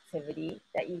fun activity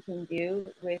that you can do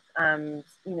with, some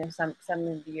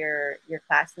of your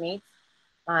classmates.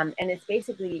 And it's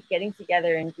basically getting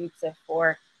together in groups of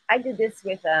 4. I did this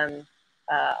with a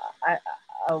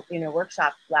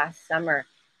workshop last summer,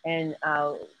 and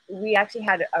we actually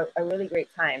had a really great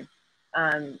time.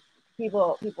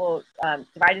 People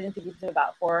divided into groups of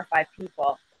about 4 or 5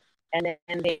 people, and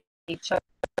then they chose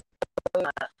an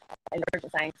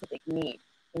emergent scientific need,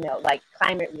 like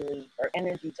climate relief or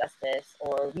energy justice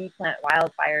or replant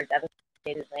wildfire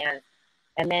devastated lands,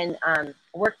 and then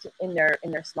worked in their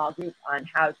small group on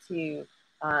how to,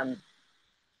 on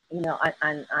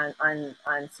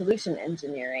solution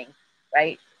engineering,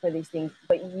 right, for these things,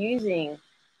 but using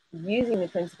the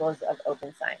principles of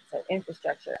open science, so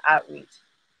infrastructure, outreach,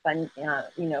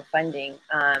 funding,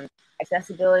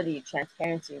 accessibility,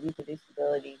 transparency,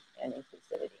 reproducibility, and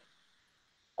inclusivity.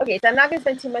 Okay, so I'm not going to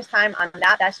spend too much time on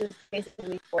that. That's just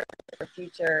basically for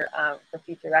future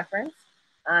reference.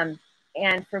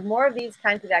 And for more of these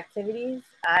kinds of activities,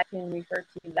 I can refer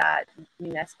to that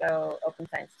UNESCO Open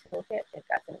Science Toolkit. They've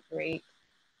got some great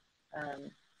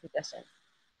suggestions.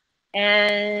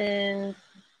 And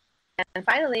And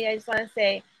finally, I just want to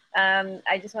say,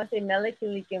 mele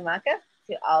kalikimaka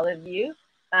to all of you.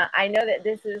 I know that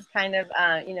this is kind of,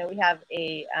 we have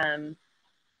a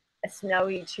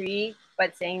snowy tree,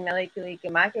 but saying mele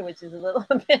kalikimaka, which is a little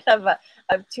bit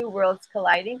of two worlds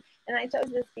colliding. And I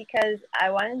chose this because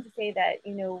I wanted to say that,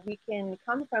 we can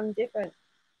come from different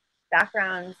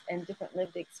backgrounds and different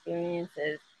lived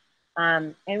experiences,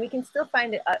 and we can still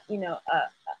find a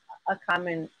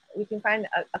common, we can find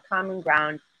a common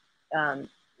ground, um,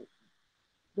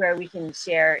 where we can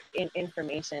share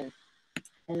information.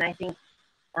 And I think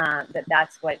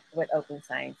that's what open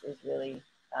science is really,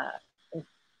 uh, is,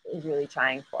 is really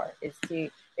trying for, is to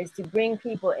bring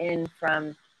people in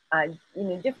from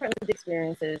different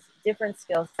experiences, different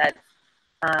skill sets,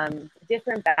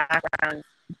 different backgrounds,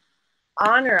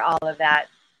 honor all of that,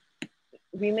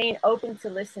 remain open to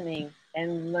listening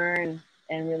and learn,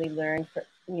 and really learn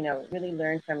really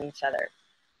learn from each other.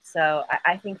 So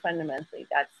I think fundamentally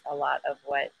that's a lot of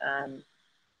what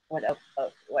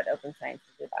open science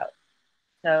is about.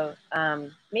 So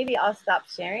maybe I'll stop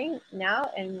sharing now,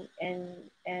 and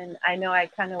I know I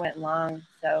kind of went long,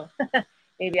 so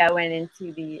maybe I went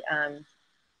into the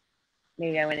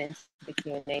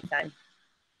Q&A time.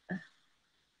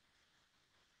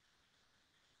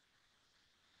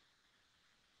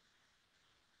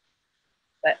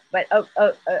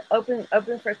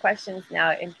 Open for questions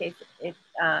now, in case if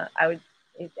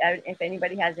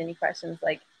anybody has any questions,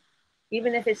 like,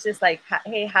 even if it's just like,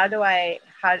 hey, how do I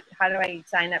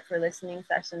sign up for listening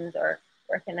sessions, or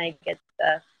where can I get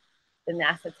the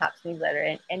NASA Tops newsletter,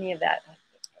 and any of that.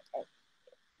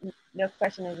 No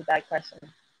question is a bad question.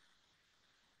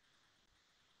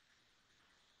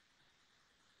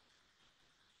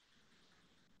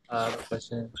 I have a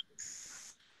question.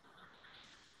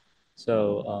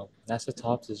 So NASA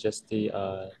Tops is just the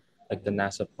like the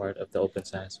NASA part of the open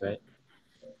science, right?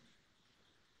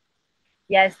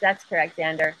 Yes, that's correct,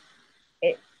 Xander.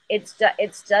 It's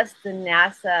just the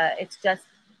NASA. It's just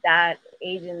that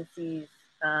agency's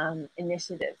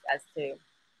initiatives as to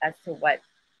what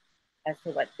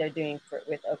they're doing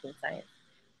with open science.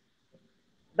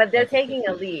 But they're Okay, taking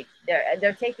thank a you. lead.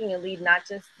 They're taking a lead, not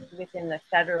just within the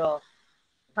federal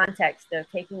context. They're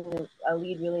taking a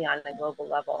lead really on a global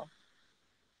level.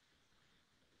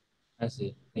 I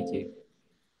see. Thank you.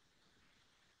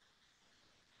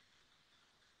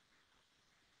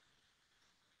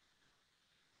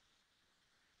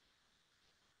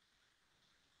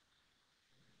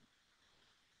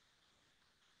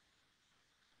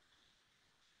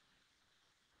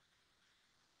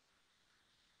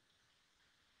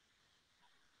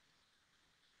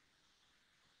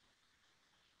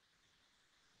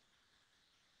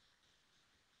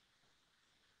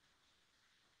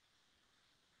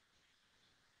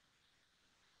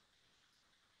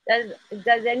 Does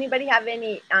does anybody have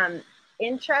any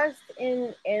interest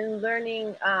in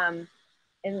learning,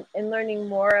 in learning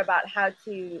more about how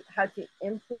to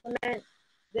implement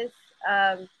this,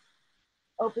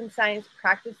 open science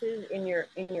practices in your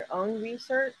own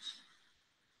research?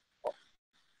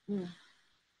 Mm.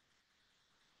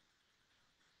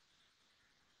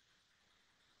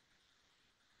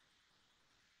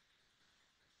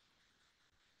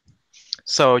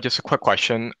 So just a quick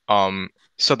question.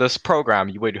 So this program,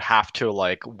 you would have to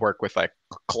like work with like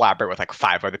collaborate with like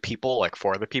five other people, like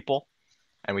four other people,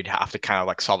 and we'd have to kind of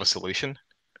like solve a solution.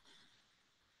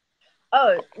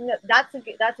 Oh, no, that's a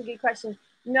good question.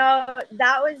 No,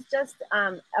 that was just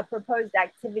a proposed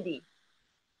activity.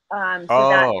 So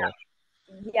that, Oh,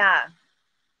 yeah.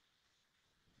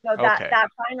 So okay. that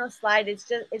final slide is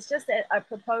just a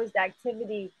proposed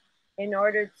activity in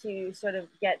order to sort of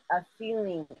get a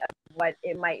feeling of what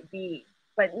it might be.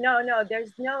 But no,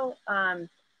 there's no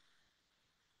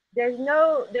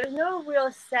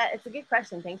real set. It's a good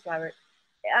question. Thanks, Robert.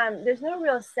 There's no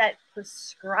real set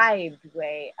prescribed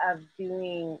way of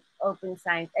doing open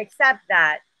science, except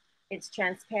that it's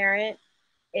transparent,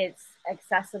 it's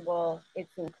accessible,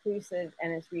 it's inclusive,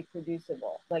 and it's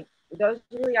reproducible. Like, those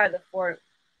really are the four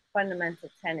fundamental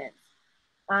tenets.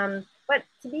 But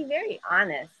to be very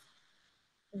honest,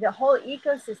 the whole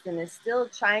ecosystem is still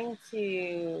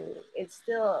it's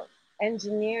still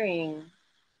engineering,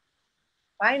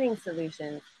 finding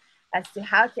solutions as to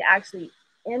how to actually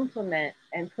implement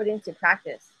and put into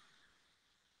practice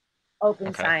open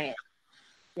Okay. science.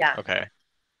 Yeah. Okay.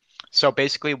 So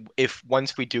basically, if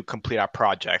once we do complete our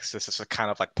projects, this is a kind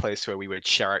of like place where we would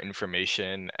share our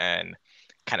information and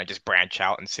kind of just branch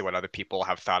out and see what other people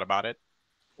have thought about it,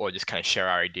 or just kind of share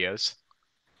our ideas.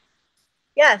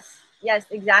 Yes. Yes.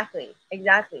 Exactly.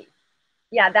 Exactly.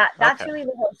 Yeah. That's Okay. really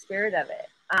the whole spirit of it.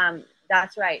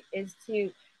 That's right. Is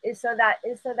to is so that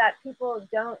people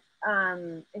don't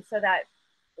is so that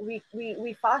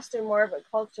we foster more of a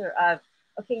culture of,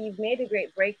 okay, you've made a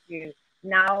great breakthrough,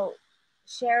 now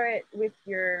share it with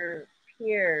your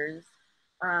peers.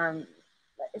 um,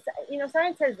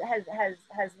 Science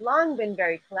has long been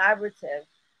very collaborative,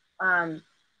 um,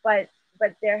 but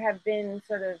there have been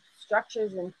sort of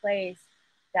structures in place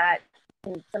that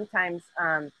can sometimes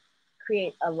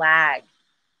create a lag.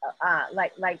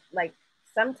 Like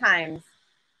sometimes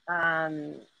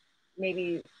um,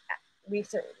 maybe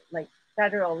research, like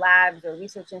federal labs or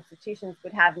research institutions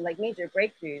would have like major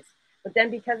breakthroughs, but then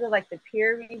because of like the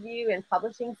peer review and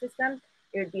publishing system,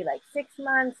 it would be like 6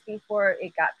 months before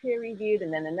it got peer reviewed,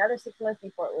 and then another 6 months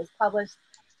before it was published.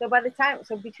 So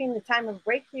between the time of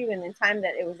breakthrough and the time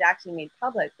that it was actually made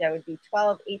public, there would be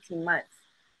 12, 18 months,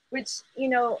 which,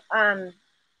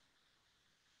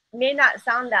 may not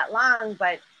sound that long,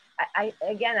 but I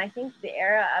think the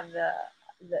era of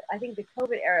I think the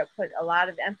COVID era put a lot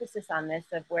of emphasis on this,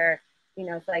 of where,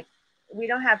 it's like, we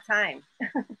don't have time.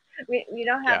 we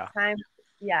don't have Yeah. time.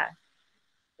 Yeah.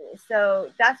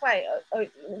 So that's why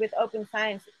with open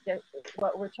science,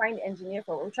 what we're trying to engineer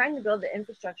for, what we're trying to build the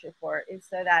infrastructure for, is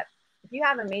so that if you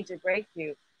have a major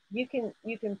breakthrough, you can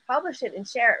publish it and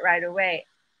share it right away,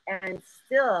 and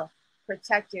still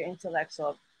protect your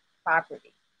intellectual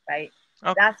property, right?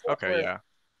 Okay. That's what Okay. we're, Yeah.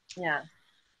 yeah.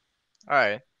 All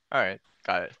right. All right.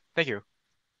 Got it. Thank you.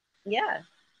 Yeah.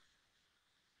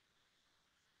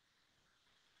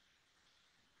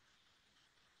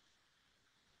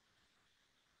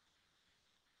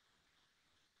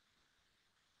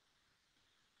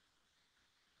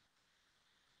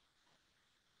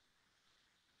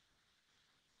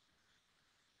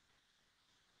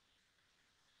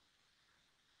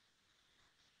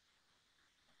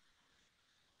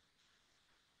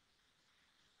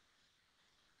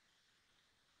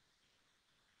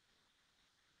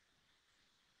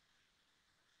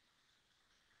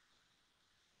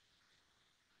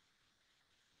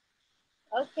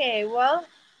 Okay. Well,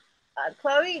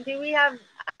 Chloe, do we have?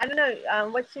 I don't know.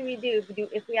 What should we do?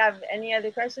 If we have any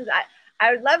other questions,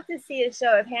 I would love to see a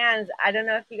show of hands. I don't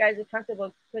know if you guys are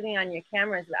comfortable putting on your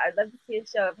cameras, but I'd love to see a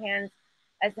show of hands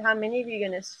as to how many of you are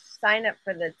going to sign up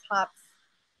for the TOPS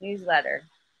newsletter.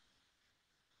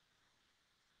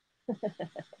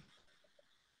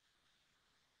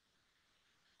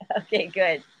 Okay,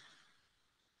 good,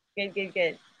 good, good,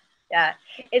 good. Yeah,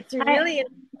 it's really.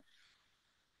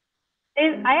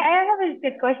 I have a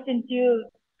good question too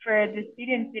for the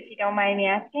students, if you don't mind me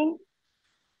asking.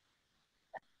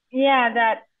 Yeah,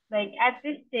 that like at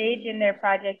this stage in their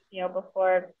project,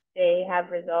 before they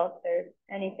have results or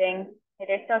anything,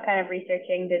 they're still kind of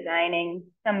researching, designing,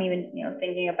 some even,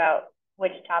 thinking about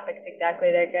which topics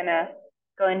exactly they're gonna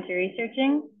go into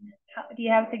researching. Do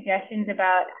you have suggestions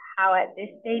about how at this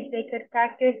stage they could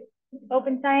practice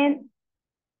open science?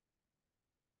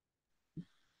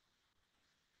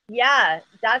 Yeah,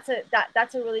 that's a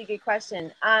really good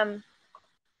question.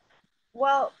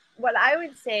 Well, what I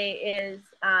would say is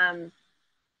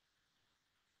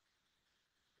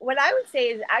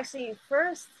actually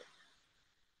first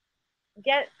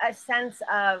get a sense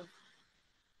of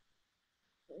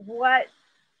what.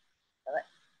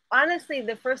 Honestly,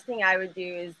 the first thing I would do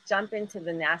is jump into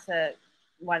the NASA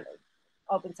one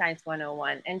Open Science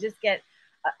 101 and just get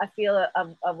a feel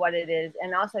of what it is,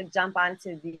 and also jump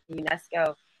onto the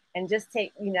UNESCO and just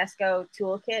take UNESCO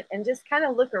toolkit and just kind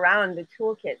of look around the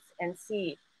toolkits and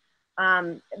see.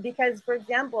 Because, for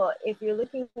example, if you're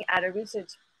looking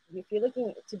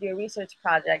to do a research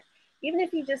project, even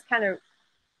if you just kind of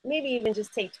maybe even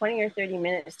just take 20 or 30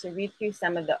 minutes to read through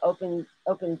some of the open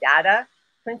data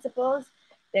principles,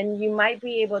 then you might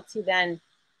be able to then,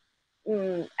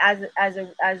 as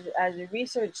a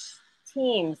research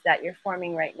teams that you're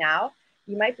forming right now,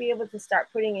 you might be able to start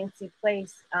putting into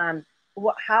place,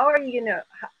 how are you gonna,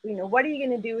 what are you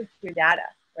gonna do with your data,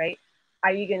 right?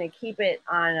 Are you gonna keep it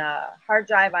on a hard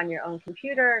drive on your own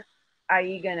computer? Are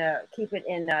you gonna keep it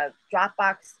in a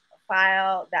Dropbox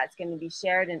file that's going to be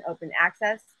shared in open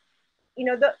access?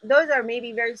 Those are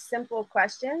maybe very simple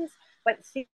questions, but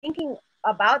thinking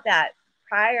about that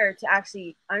prior to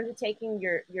actually undertaking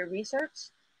your research,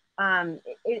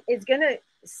 is going to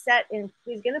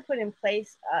is going to put in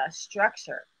place a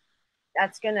structure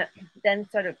that's going to then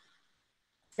sort of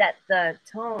set the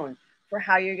tone for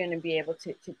how you're going to be able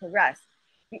to progress.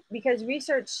 Because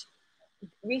research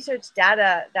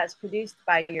data that's produced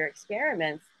by your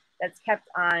experiments, that's kept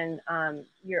on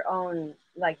your own,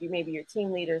 like maybe your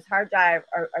team leader's hard drive,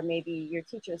 or maybe your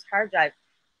teacher's hard drive,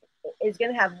 is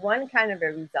going to have one kind of a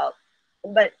result.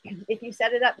 but if you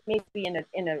set it up maybe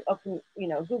in a open,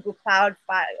 Google Cloud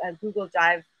file, Google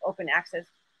Drive open access,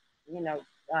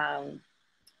 um,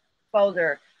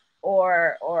 folder,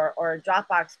 or a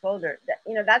Dropbox folder,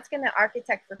 that's going to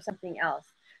architect for something else.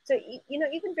 So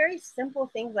even very simple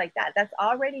things like that, that's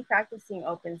already practicing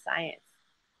open science.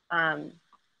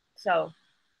 So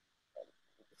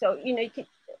you could,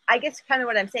 I guess kind of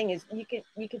what I'm saying is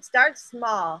you could start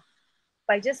small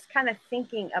by just kind of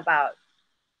thinking about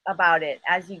it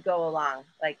as you go along.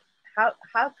 Like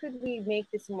how could we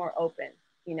make this more open?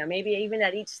 Maybe even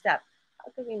at each step,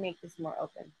 how could we make this more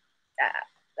open?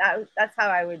 That's how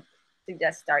I would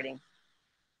suggest starting.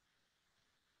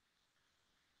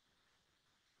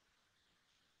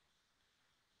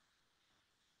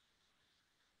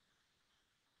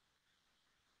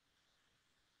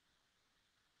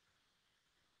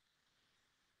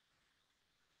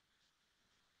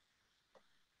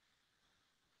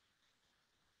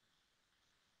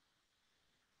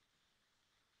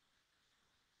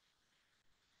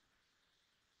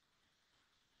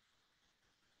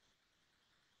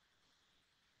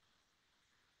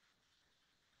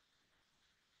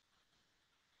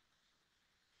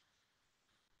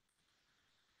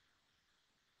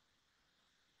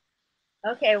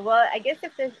 Okay, well, I guess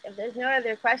if there's no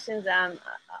other questions,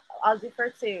 I'll defer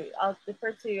to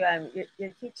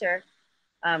your teacher,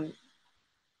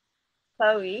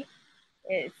 Chloe,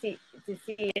 to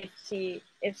see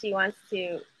if she wants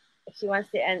to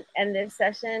end this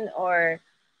session, or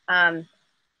and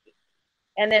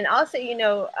then also,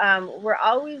 we're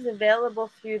always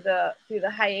available through the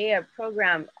HAAEA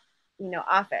program,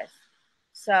 office.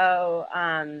 So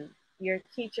your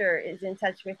teacher is in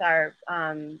touch with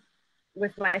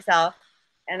with myself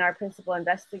and our principal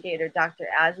investigator, Dr.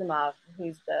 Asimov,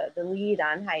 who's the lead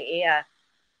on HAAEA.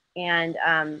 And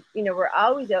we're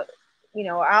always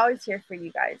here for you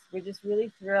guys. We're just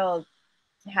really thrilled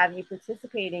to have you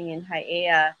participating in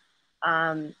HAAEA.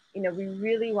 We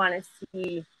really want to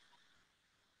see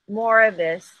more of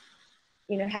this,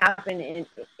 happen in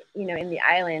the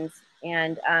islands.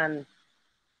 And I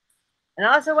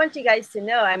also want you guys to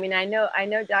know, I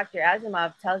know Dr.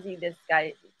 Asimov tells you this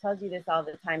all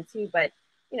the time too, but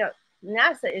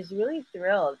NASA is really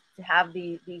thrilled to have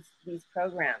these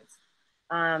programs.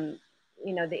 The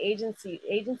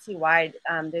agency-wide,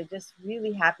 they're just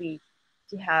really happy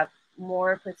to have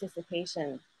more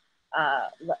participation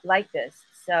like this.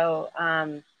 So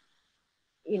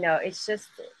it's just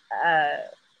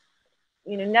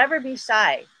never be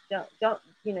shy.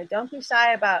 Don't be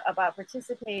shy about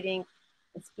participating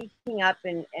and speaking up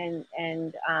and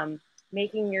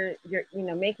making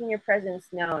your presence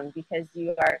known, because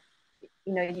you are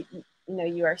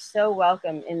you are so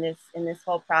welcome in this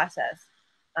whole process.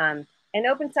 And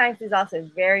open science is also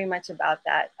very much about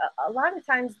that. A lot of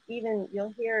times, even you'll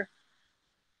hear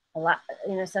a lot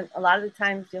of the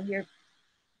times you'll hear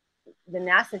the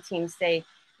NASA team say,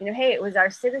 hey, it was our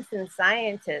citizen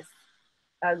scientists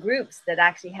groups that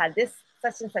actually had this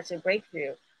such and such a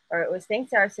breakthrough, or it was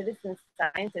thanks to our citizen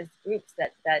scientist groups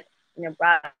that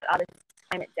brought all this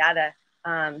climate data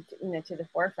to the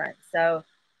forefront. So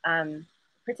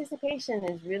participation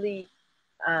is really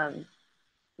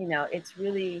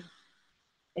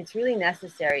it's really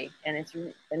necessary, and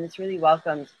it's really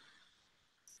welcomed,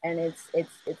 and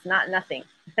it's not nothing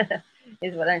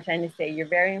is what I'm trying to say. You're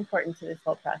very important to this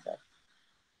whole process.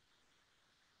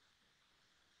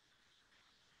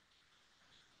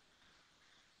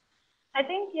 I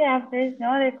think, yeah, if there's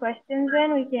no other questions,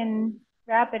 then we can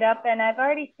wrap it up. And I've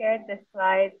already shared the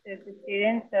slides with the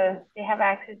students, so they have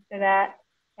access to that.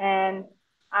 And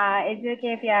it's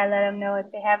okay if I let them know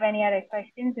if they have any other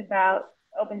questions about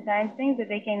open science things, that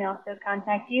they can also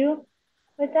contact you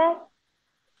with that.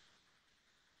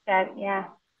 Yeah,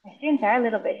 my students are a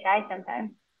little bit shy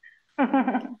sometimes.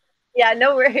 Yeah,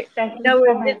 no worries. No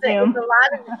worries.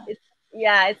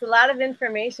 It's a lot of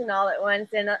information all at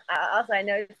once, and also I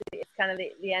know it's kind of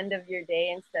the end of your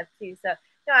day and stuff too. So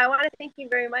no, I want to thank you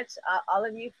very much, all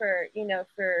of you, for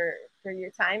for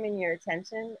your time and your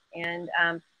attention. And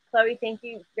Chloe, thank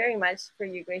you very much for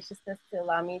your graciousness to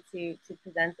allow me to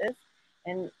present this.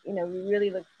 And we really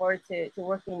look forward to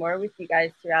working more with you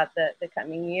guys throughout the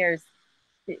coming years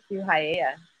through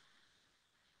HAAEA.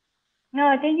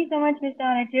 No, thank you so much, Ms.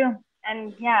 Donner, too.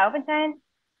 And yeah, open science,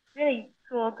 really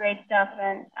cool, great stuff.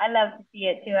 And I love to see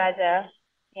it too as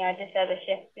just as a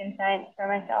shift in science for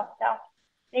myself. So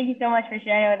thank you so much for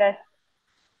sharing with us.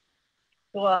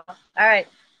 Cool. All right.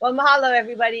 Well, mahalo,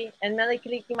 everybody. And mele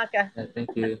kalikimaka. Yeah, thank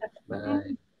you.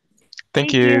 Bye.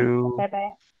 Thank you.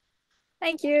 Bye-bye.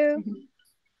 Thank you.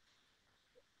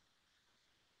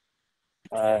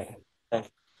 Bye. Thanks.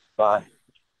 Bye. Bye.